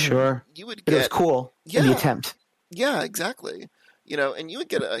you would get, it was cool in the attempt. Yeah, exactly. And you would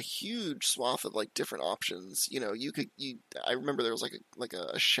get a huge swath of different options. I remember there was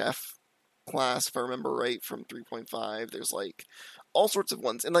a chef class, if I remember right, from 3.5. There's all sorts of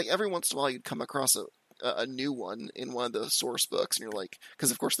ones, and every once in a while you'd come across a new one in one of the source books, and you're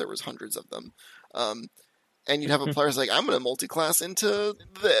because of course there was hundreds of them, and you'd have a player who's I'm going to multi-class into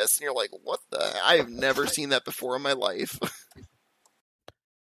this, and you're what the? I have never seen that before in my life.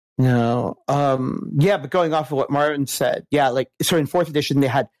 No. But going off of what Martin said, so in 4th edition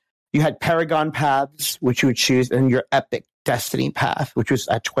you had Paragon paths, which you would choose, and your Epic Destiny path, which was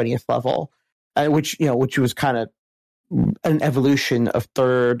at 20th level, which was kind of an evolution of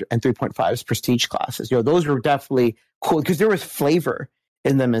 3rd and 3.5's prestige classes. Those were definitely cool because there was flavor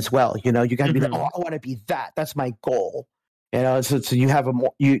in them as well. You got to be I want to be that. That's my goal. So you have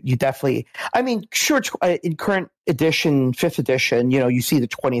you definitely, sure, in current edition, 5th edition, you see the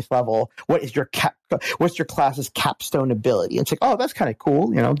 20th level. What's your class's capstone ability? It's that's kind of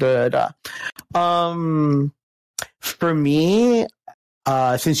cool, For me,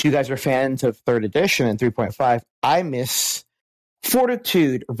 since you guys are fans of 3rd edition and 3.5, I miss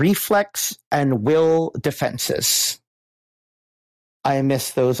Fortitude, Reflex, and Will defenses. I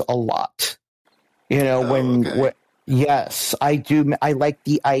miss those a lot. Yes, I do. I like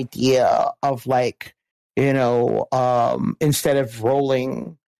the idea of instead of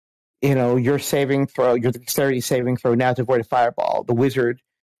rolling, your saving throw, your dexterity saving throw now to avoid a fireball, the wizard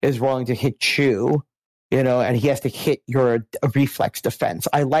is rolling to hit you, and he has to hit your reflex defense.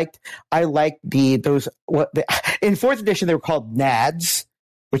 I liked in 4th edition they were called NADs,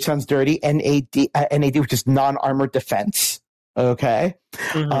 which sounds dirty. NAD, which is non-armored defense. Okay.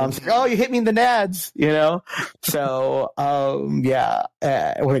 You hit me in the nads, So,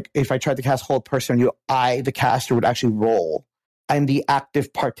 if I tried to cast Hold Person on you, the caster, would actually roll. I'm the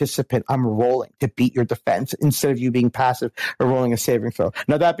active participant. I'm rolling to beat your defense instead of you being passive or rolling a saving throw.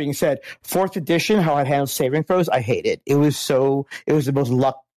 Now, that being said, 4th edition, how it handles saving throws, I hate it. It was the most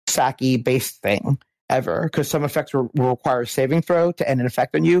luck-sacky based thing ever because some effects will require a saving throw to end an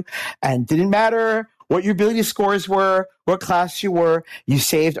effect on you, and didn't matter what your ability scores were, what class you were, you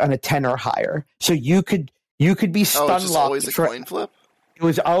saved on a 10 or higher. So you could You could be Oh, stun it's just locked always a for coin flip? it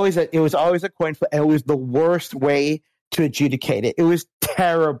was always a coin flip, and it was the worst way to adjudicate it. It was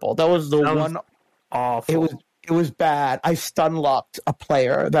terrible. That was the Sounds one. awful. It was bad. I stun locked a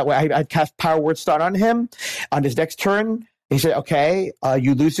player that way. I'd cast Power Word Stun on him on his next turn. He said, "Okay,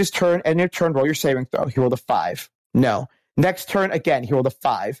 you lose this turn, and your turn roll your saving throw. He rolled a 5. No, next turn again. He rolled a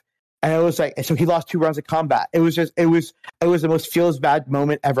 5." And it was like, so he lost 2 rounds of combat. It was the most feels bad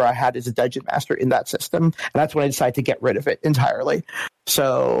moment ever I had as a dungeon master in that system, and that's when I decided to get rid of it entirely.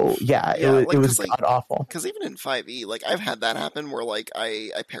 So yeah, it was like, god awful. Because even in 5e, like I've had that happen where like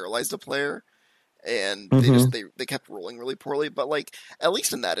I paralyzed a player and they kept rolling really poorly. But like at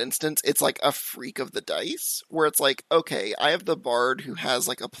least in that instance, it's like a freak of the dice where it's like, okay, I have the bard who has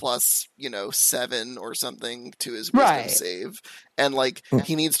like a plus 7 or something to his wisdom save, and like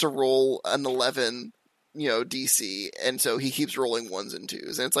he needs to roll an 11 DC, and so he keeps rolling 1s and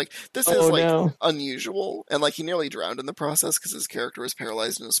 2s, and it's like this is unusual, and like he nearly drowned in the process because his character was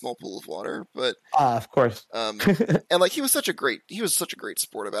paralyzed in a small pool of water. But of course, and like he was such a great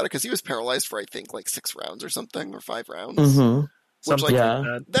sport about it because he was paralyzed for I think like 6 rounds or something, or 5 rounds, which like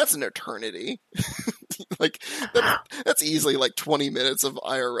that's an eternity. Like that's easily like 20 minutes of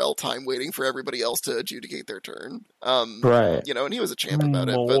IRL time waiting for everybody else to adjudicate their turn. Right. And he was a champ about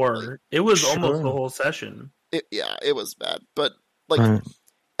it. But, like, it was almost the whole session. It was bad. But like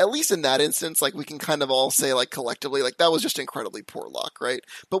at least in that instance, like we can kind of all say like collectively, like that was just incredibly poor luck, right?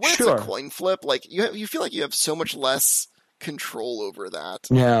 But when it's a coin flip, like you feel like you have so much less control over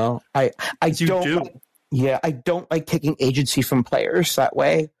that. No, I don't. Yeah, I don't like taking agency from players that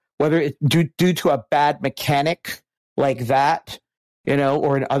way. Whether it's due to a bad mechanic like that,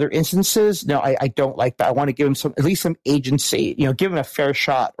 or in other instances, no, I don't like that. I want to give him at least some agency, give him a fair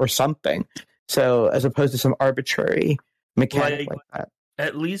shot or something. So as opposed to some arbitrary mechanic like that.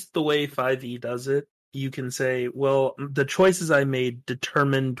 At least the way 5e does it, you can say, well, the choices I made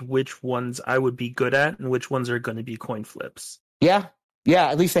determined which ones I would be good at and which ones are going to be coin flips. Yeah. Yeah,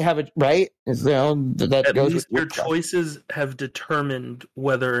 at least they have it right. At least your choices have determined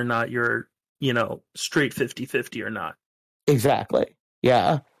whether or not you're, straight 50-50 or not. Exactly.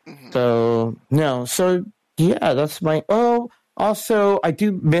 Yeah. So, no. So, yeah, that's my... Oh, also, I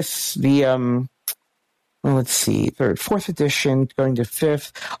do miss the... let's see, 4th edition, going to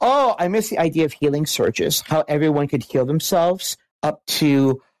 5th. Oh, I miss the idea of healing surges, how everyone could heal themselves up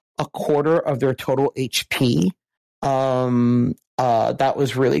to a quarter of their total HP. That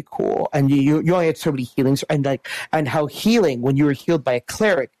was really cool, and you only had so many healings, and how healing, when you were healed by a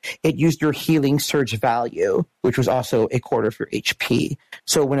cleric, it used your healing surge value, which was also a quarter of your HP.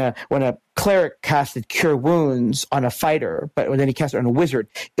 So when a cleric casted Cure Wounds on a fighter, but then he cast it on a wizard,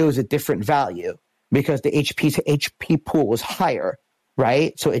 it was a different value because the HP to HP pool was higher,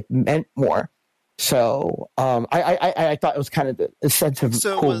 right? So it meant more. So I thought it was kind of a sense of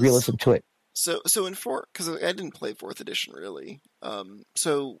cool realism to it. So in 4, because I didn't play 4th edition really.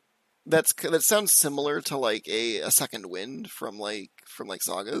 So that sounds similar to like a second wind from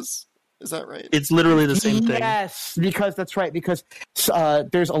sagas. Is that right? It's literally the same thing. Yes, because that's right. Because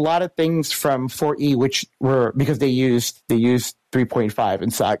there's a lot of things from 4E which were because they used 3.5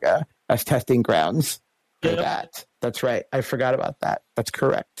 in Saga as testing grounds for that. That's right. I forgot about that. That's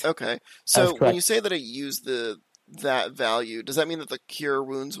correct. Okay, so when you say that it used that value, does that mean that the Cure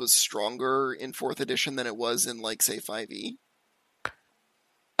Wounds was stronger in 4th edition than it was in, like, say, 5e?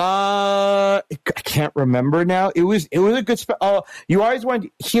 I can't remember now. It was a good spell. You always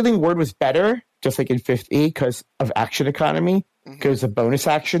wanted Healing Word was better, just like in 5e, because of action economy, because a bonus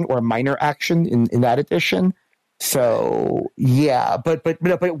action or a minor action in that edition. So yeah, but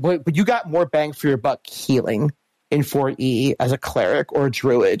you got more bang for your buck healing in 4e as a cleric or a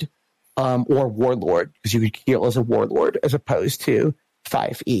druid. Or warlord, because you could heal as a warlord as opposed to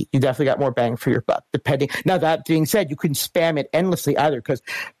 5e. You definitely got more bang for your buck, depending. Now, that being said, you couldn't spam it endlessly either, because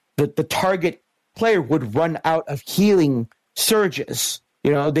the target player would run out of healing surges.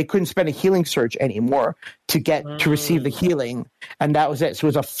 They couldn't spend a healing surge anymore to receive the healing, and that was it. So it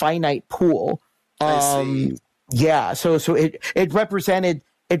was a finite pool. I see. Yeah, so it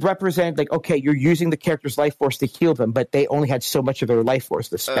represented like, okay, you're using the character's life force to heal them, but they only had so much of their life force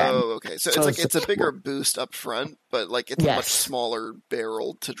to spend. Oh, okay. So it's like it's a bigger boost up front, but like it's a much smaller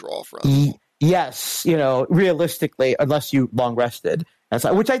barrel to draw from. Yes, realistically, unless you long rested,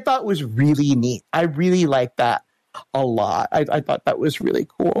 which I thought was really neat. I really liked that a lot. I thought that was really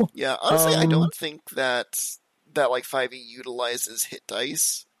cool. Yeah, honestly, I don't think that like 5e utilizes hit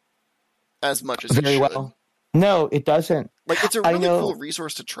dice as much as it should. Well. No, it doesn't. Like, it's a I really know. cool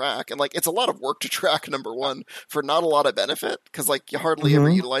resource to track, and like, it's a lot of work to track. Number one, for not a lot of benefit, because like you hardly ever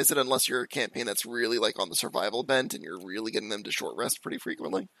Mhm. utilize it unless you're a campaign that's really like on the survival bent, and you're really getting them to short rest pretty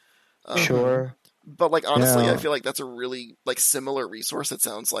frequently. Sure. But like honestly, I Yeah. feel like that's a really like similar resource. It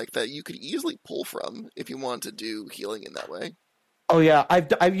sounds like that you could easily pull from if you want to do healing in that way. Oh yeah,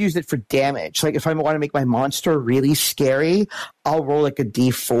 I've used it for damage. Like if I want to make my monster really scary, I'll roll like a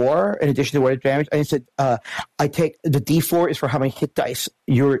D4 in addition to what damage. I said I take the D4 is for how many hit dice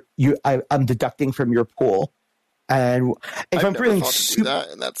I'm deducting from your pool, and if I've I'm never feeling thought to do that,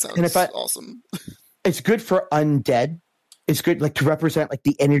 and that sounds if awesome. it's good for undead. It's good like to represent like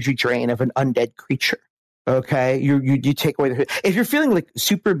the energy drain of an undead creature. Okay, you take away the if you're feeling like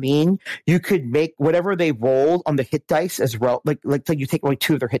super mean, you could make whatever they rolled on the hit dice as well. Like you take away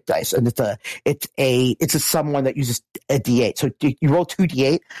 2 of their hit dice, and it's a someone that uses a D8. So you roll 2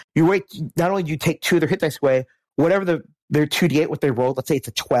 D8. You wait. Not only do you take 2 of their hit dice away, whatever their 2 D8 what they rolled. Let's say it's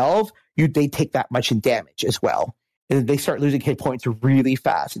a 12. They take that much in damage as well, and they start losing hit points really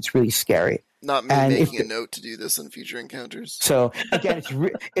fast. It's really scary. Not me And making a note to do this in future encounters. So again,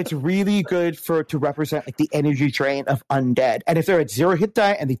 it's really good to represent like the energy drain of undead. And if they're at 0 hit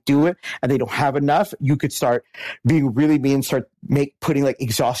die and they do it and they don't have enough, you could start being really mean, start putting like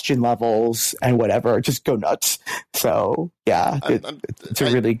exhaustion levels and whatever, just go nuts. So yeah, it's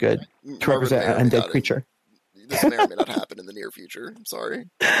a really good to represent an undead creature. This may or may not happen in the near future. I'm sorry.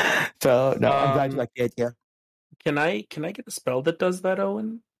 So no, I'm glad you like the idea. Can I get a spell that does that,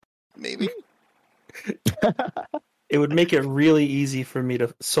 Owen? Maybe. It would make it really easy for me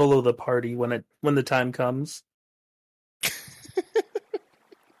to solo the party when the time comes.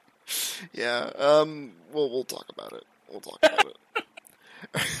 Yeah. We'll talk about it.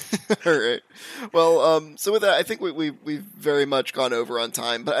 All right. Well, so with that, I think we've very much gone over on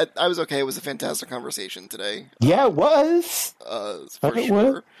time, but I was okay. It was a fantastic conversation today. Yeah, it was. For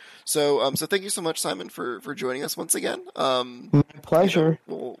sure. So thank you so much, Simon, for joining us once again. My pleasure.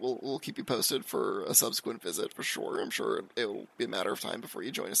 We'll keep you posted for a subsequent visit for sure. I'm sure it'll be a matter of time before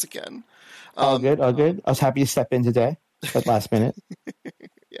you join us again. All good. I was happy to step in today at last minute.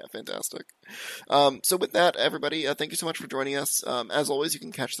 Yeah, fantastic. So with that, everybody, thank you so much for joining us. As always, you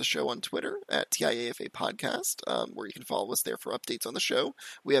can catch the show on Twitter at TIAFA Podcast, where you can follow us there for updates on the show.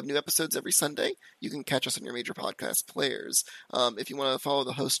 We have new episodes every Sunday. You can catch us on your major podcast players. If you want to follow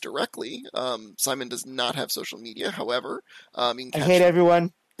the host directly, Simon does not have social media. However, you can catch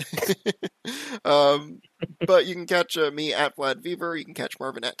everyone. But you can catch me at Vlad Weaver. You can catch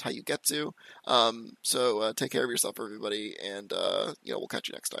Marvin at Tayugetsu. So take care of yourself, everybody, and we'll catch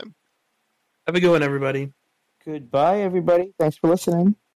you next time. Have a good one, everybody. Goodbye, everybody. Thanks for listening.